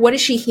just check. What is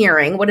she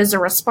hearing? What is the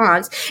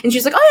response? And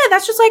she's like, oh yeah,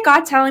 that's just like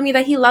God telling me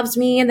that he loves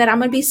me and that I'm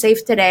going to be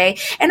safe today.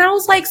 And I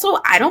was like, so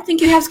I don't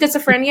think you have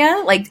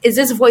schizophrenia. Like, is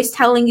this voice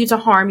telling you to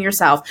harm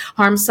yourself,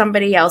 harm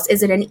somebody else?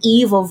 Is it an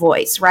evil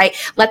voice, right?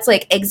 Let's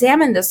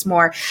examine this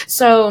more.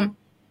 So, and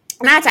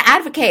I had to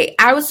advocate.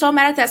 I was so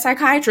mad at that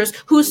psychiatrist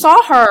who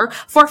saw her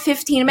for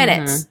 15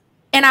 minutes.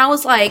 And I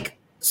was like,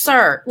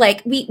 sir,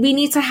 we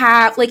need to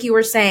have, like you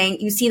were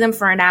saying, you see them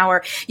for an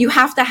hour. You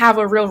have to have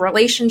a real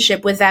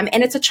relationship with them.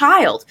 And it's a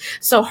child.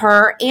 So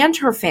her and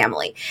her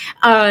family.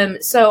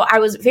 So I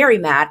was very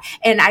mad.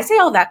 And I say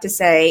all that to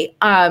say,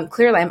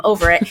 clearly I'm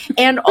over it.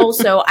 And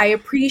also I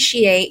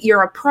appreciate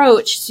your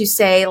approach to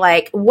say,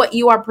 what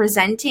you are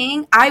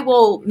presenting, I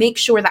will make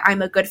sure that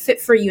I'm a good fit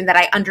for you and that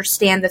I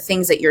understand the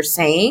things that you're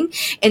saying,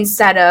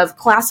 instead of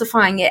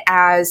classifying it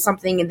as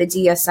something in the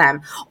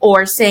DSM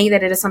or saying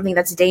that it is something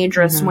that's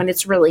dangerous when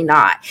it's really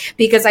not.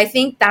 Because I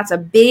think that's a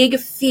big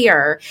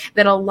fear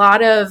that a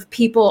lot of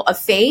people of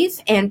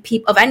faith and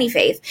people of any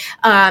faith,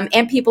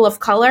 and people of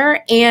color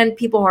and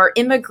people who are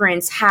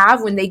immigrants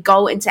have when they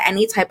go into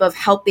any type of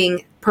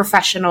helping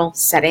professional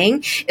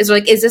setting, is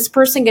like, is this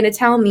person going to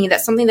tell me that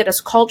something that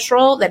is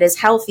cultural, that is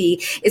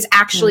healthy, is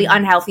actually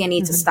unhealthy? I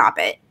need to stop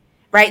it,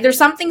 right? There's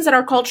some things that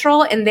are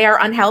cultural and they are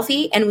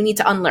unhealthy and we need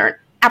to unlearn.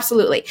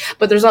 Absolutely.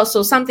 But there's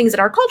also some things that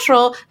are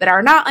cultural that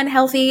are not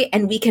unhealthy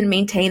and we can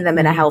maintain them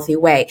in a healthy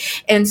way.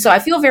 And so I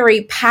feel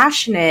very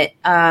passionate.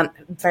 I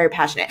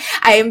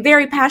am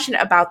very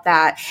passionate about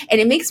that.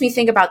 And it makes me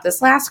think about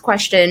this last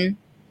question,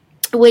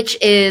 which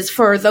is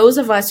for those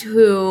of us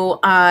who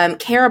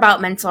care about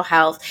mental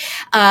health,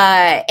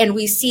 and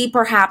we see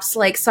perhaps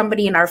like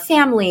somebody in our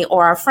family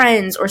or our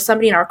friends or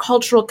somebody in our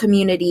cultural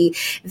community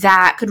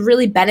that could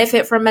really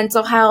benefit from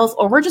mental health,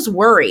 or we're just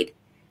worried,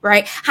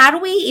 right? How do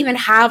we even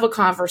have a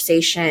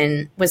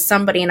conversation with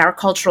somebody in our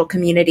cultural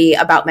community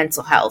about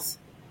mental health?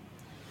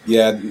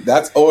 Yeah,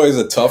 that's always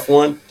a tough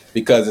one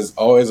because it's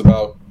always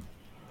about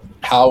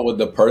how would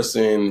the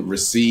person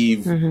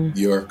receive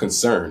your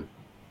concern.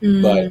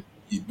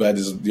 But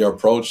is your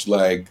approach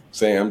like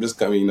saying, I'm just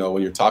coming,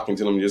 when you're talking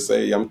to them, just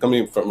say, I'm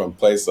coming from a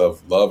place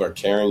of love or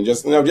caring,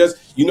 just how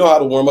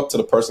to warm up to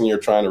the person you're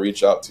trying to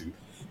reach out to,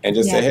 and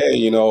just say,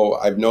 hey,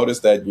 I've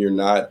noticed that you're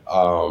not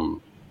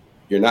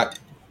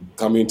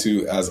coming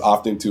to as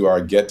often to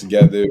our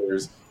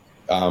get-togethers.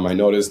 I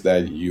noticed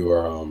that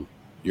you're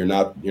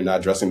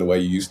not dressing the way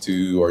you used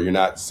to, or you're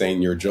not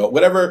saying your joke,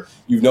 whatever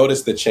you've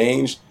noticed the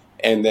change,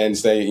 and then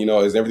say,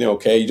 is everything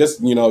okay?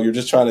 You're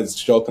just trying to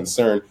show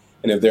concern.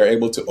 And if they're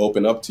able to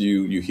open up to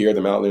you, you hear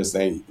them out there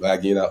saying,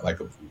 like,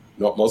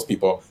 most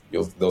people,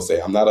 they'll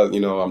say, I'm not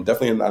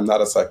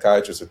a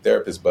psychiatrist or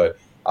therapist, but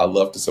I'd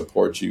love to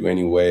support you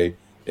anyway.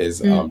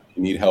 You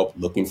need help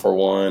looking for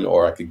one,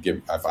 or I could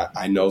give, if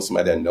I know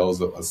somebody that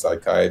knows a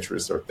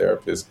psychiatrist or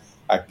therapist,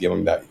 I could give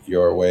them that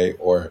your way.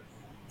 Or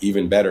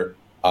even better,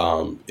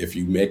 if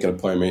you make an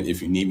appointment,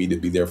 if you need me to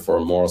be there for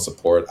moral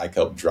support, I can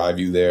help drive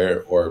you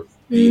there or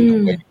be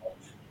in the way.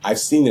 I've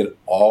seen it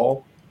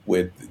all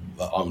with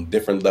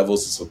different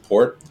levels of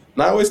support.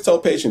 And I always tell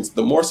patients,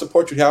 the more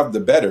support you have, the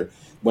better.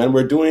 When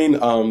we're doing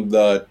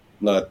the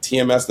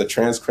TMS, the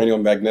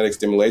transcranial magnetic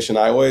stimulation,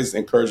 I always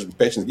encourage the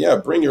patients,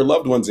 bring your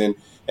loved ones in.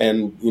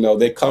 And,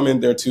 they come in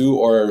there too,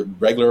 or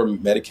regular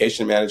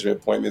medication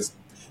management appointments.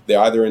 They're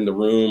either in the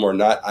room or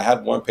not. I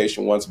had one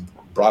patient once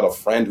brought a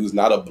friend who's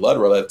not a blood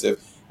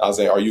relative. I was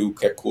like, are you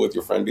cool with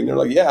your friend being there?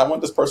 Like, yeah, I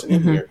want this person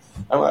in here.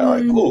 I'm like, all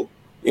right, cool.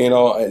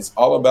 It's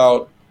all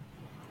about,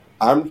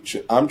 I'm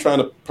trying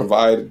to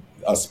provide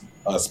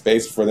a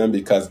space for them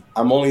because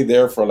I'm only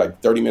there for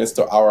like 30 minutes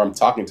to an hour. I'm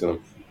talking to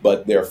them,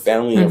 but their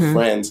family and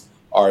friends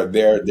are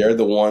there. They're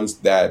the ones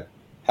that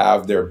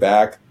have their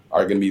back,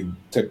 are going to be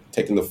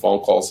taking the phone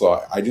call.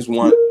 So I just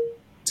want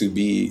to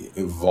be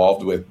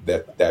involved with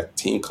that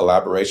team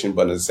collaboration,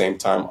 but at the same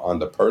time on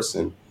the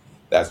person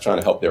that's trying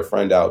to help their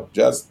friend out,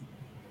 just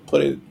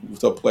put it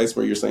to a place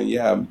where you're saying,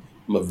 yeah,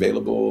 I'm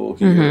available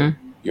here.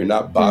 You're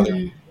not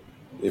bothered.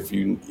 If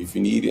you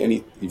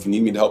need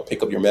me to help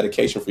pick up your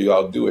medication for you,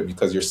 I'll do it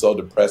because you're so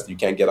depressed you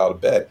can't get out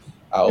of bed.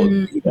 I'll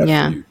do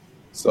that for you.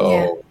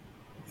 So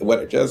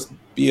just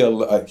be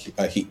a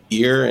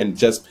ear and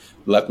just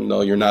let them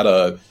know you're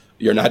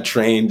not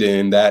trained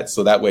in that,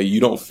 so that way you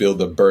don't feel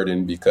the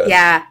burden, because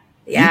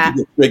you can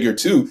get triggered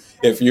too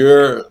if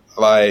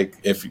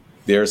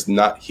there's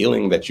not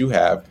healing that you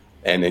have,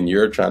 and then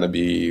you're trying to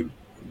be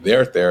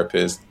their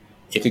therapist,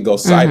 it could go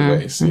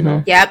sideways.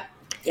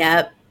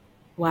 Yep.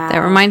 Wow. That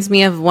reminds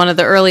me of one of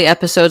the early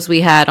episodes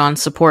we had on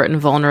support and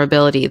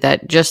vulnerability,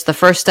 that just the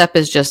first step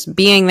is just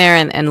being there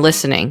and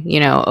listening,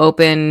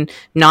 open,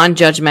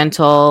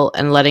 non-judgmental,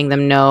 and letting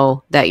them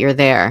know that you're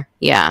there.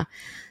 Yeah.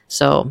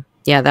 So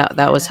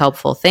that was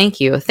helpful. Thank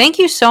you. Thank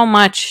you so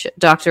much,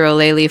 Dr.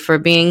 Olele, for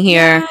being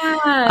here.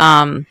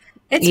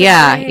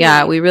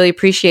 We really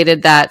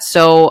appreciated that.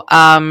 So,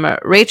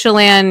 Rachel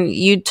Ann,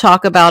 you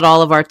talk about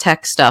all of our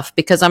tech stuff,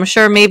 because I'm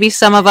sure maybe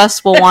some of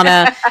us will want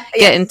to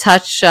get in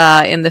touch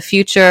in the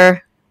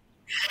future.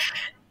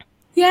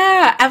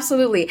 Yeah,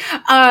 absolutely.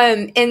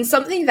 And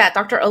something that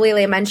Dr.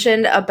 Olele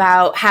mentioned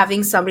about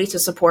having somebody to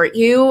support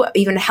you,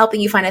 even helping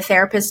you find a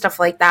therapist, stuff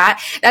like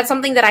that. That's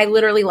something that I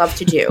literally love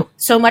to do.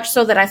 So much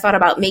so that I thought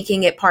about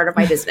making it part of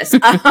my business.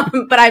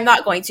 But I'm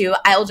not going to.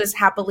 I'll just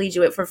happily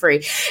do it for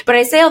free. But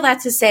I say all that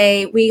to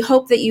say, we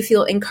hope that you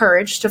feel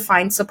encouraged to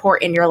find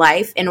support in your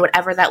life, in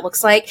whatever that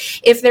looks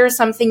like. If there is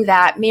something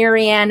that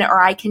Marianne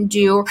or I can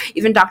do, or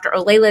even Dr.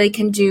 Olele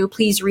can do,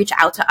 please reach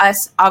out to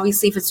us.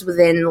 Obviously, if it's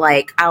within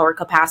like our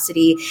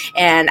capacity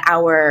and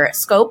our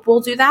scope,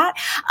 we'll do that.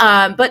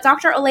 But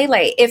Dr.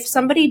 Olele, if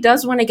somebody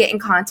does want to get in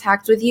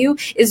contact with you,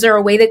 is there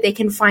a way that they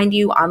can find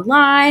you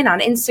online, on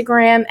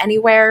Instagram,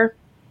 anywhere?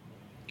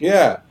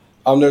 Yeah,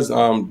 there's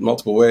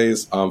multiple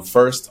ways.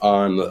 First,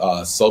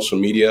 on social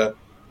media,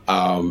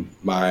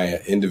 my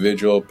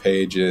individual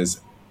page is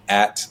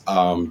at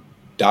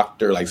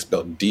Dr. like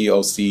spelled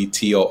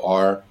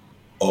DoctorOlele.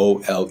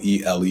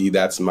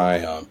 That's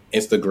my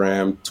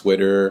Instagram,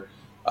 Twitter.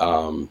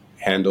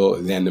 handle.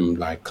 And then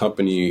my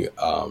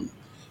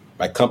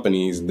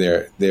companies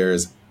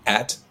there's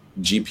at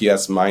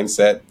GPS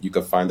Mindset. You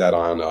can find that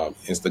on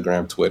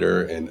Instagram,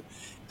 Twitter, and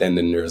then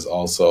there's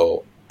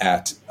also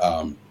at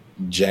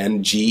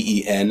GEN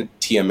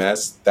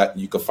TMS, that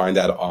you can find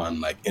that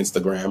on like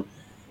Instagram.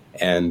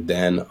 And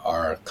then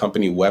our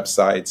company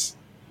websites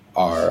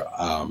are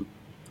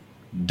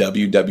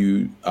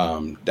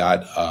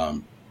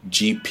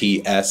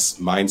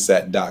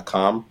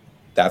www.gpsmindset.com.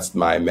 That's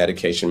my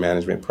medication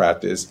management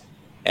practice.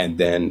 And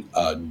then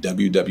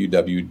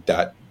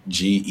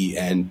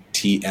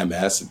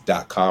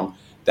www.gentms.com.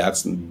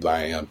 That's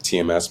my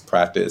TMS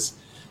practice.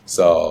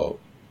 So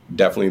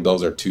definitely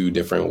those are two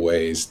different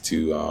ways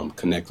to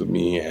connect with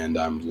me. And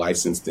I'm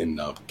licensed in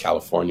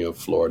California,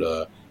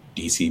 Florida,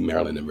 DC,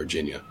 Maryland, and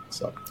Virginia.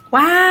 So.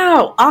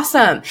 Wow,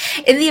 awesome.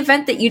 In the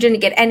event that you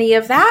didn't get any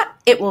of that,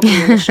 it will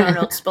be in the show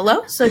notes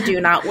below, so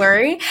do not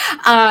worry.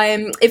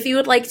 If you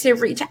would like to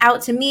reach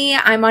out to me,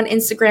 I'm on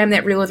Instagram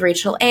at Real with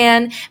Rachel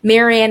Ann.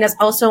 Marianne is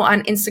also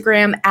on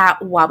Instagram at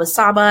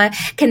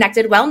Wabasaba.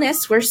 Connected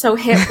Wellness, we're so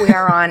hip. We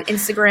are on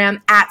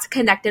Instagram at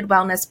Connected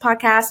Wellness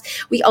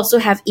Podcast. We also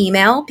have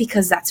email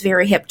because that's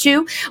very hip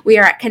too. We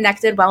are at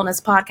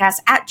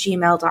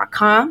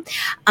connectedwellnesspodcast@gmail.com.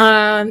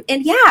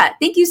 And yeah,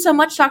 thank you so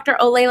much, Dr.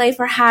 Olele,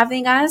 for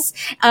having us.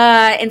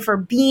 And for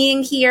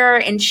being here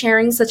and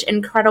sharing such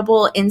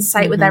incredible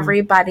insight with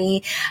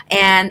everybody.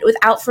 And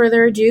without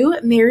further ado,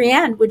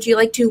 Marianne, would you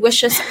like to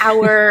wish us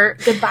our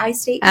goodbye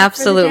statement?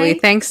 Absolutely.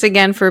 Thanks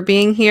again for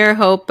being here.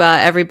 Hope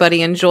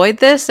everybody enjoyed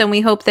this, and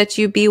we hope that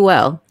you be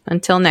well.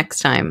 Until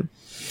next time.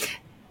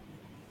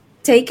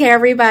 Take care,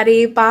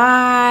 everybody.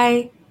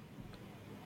 Bye.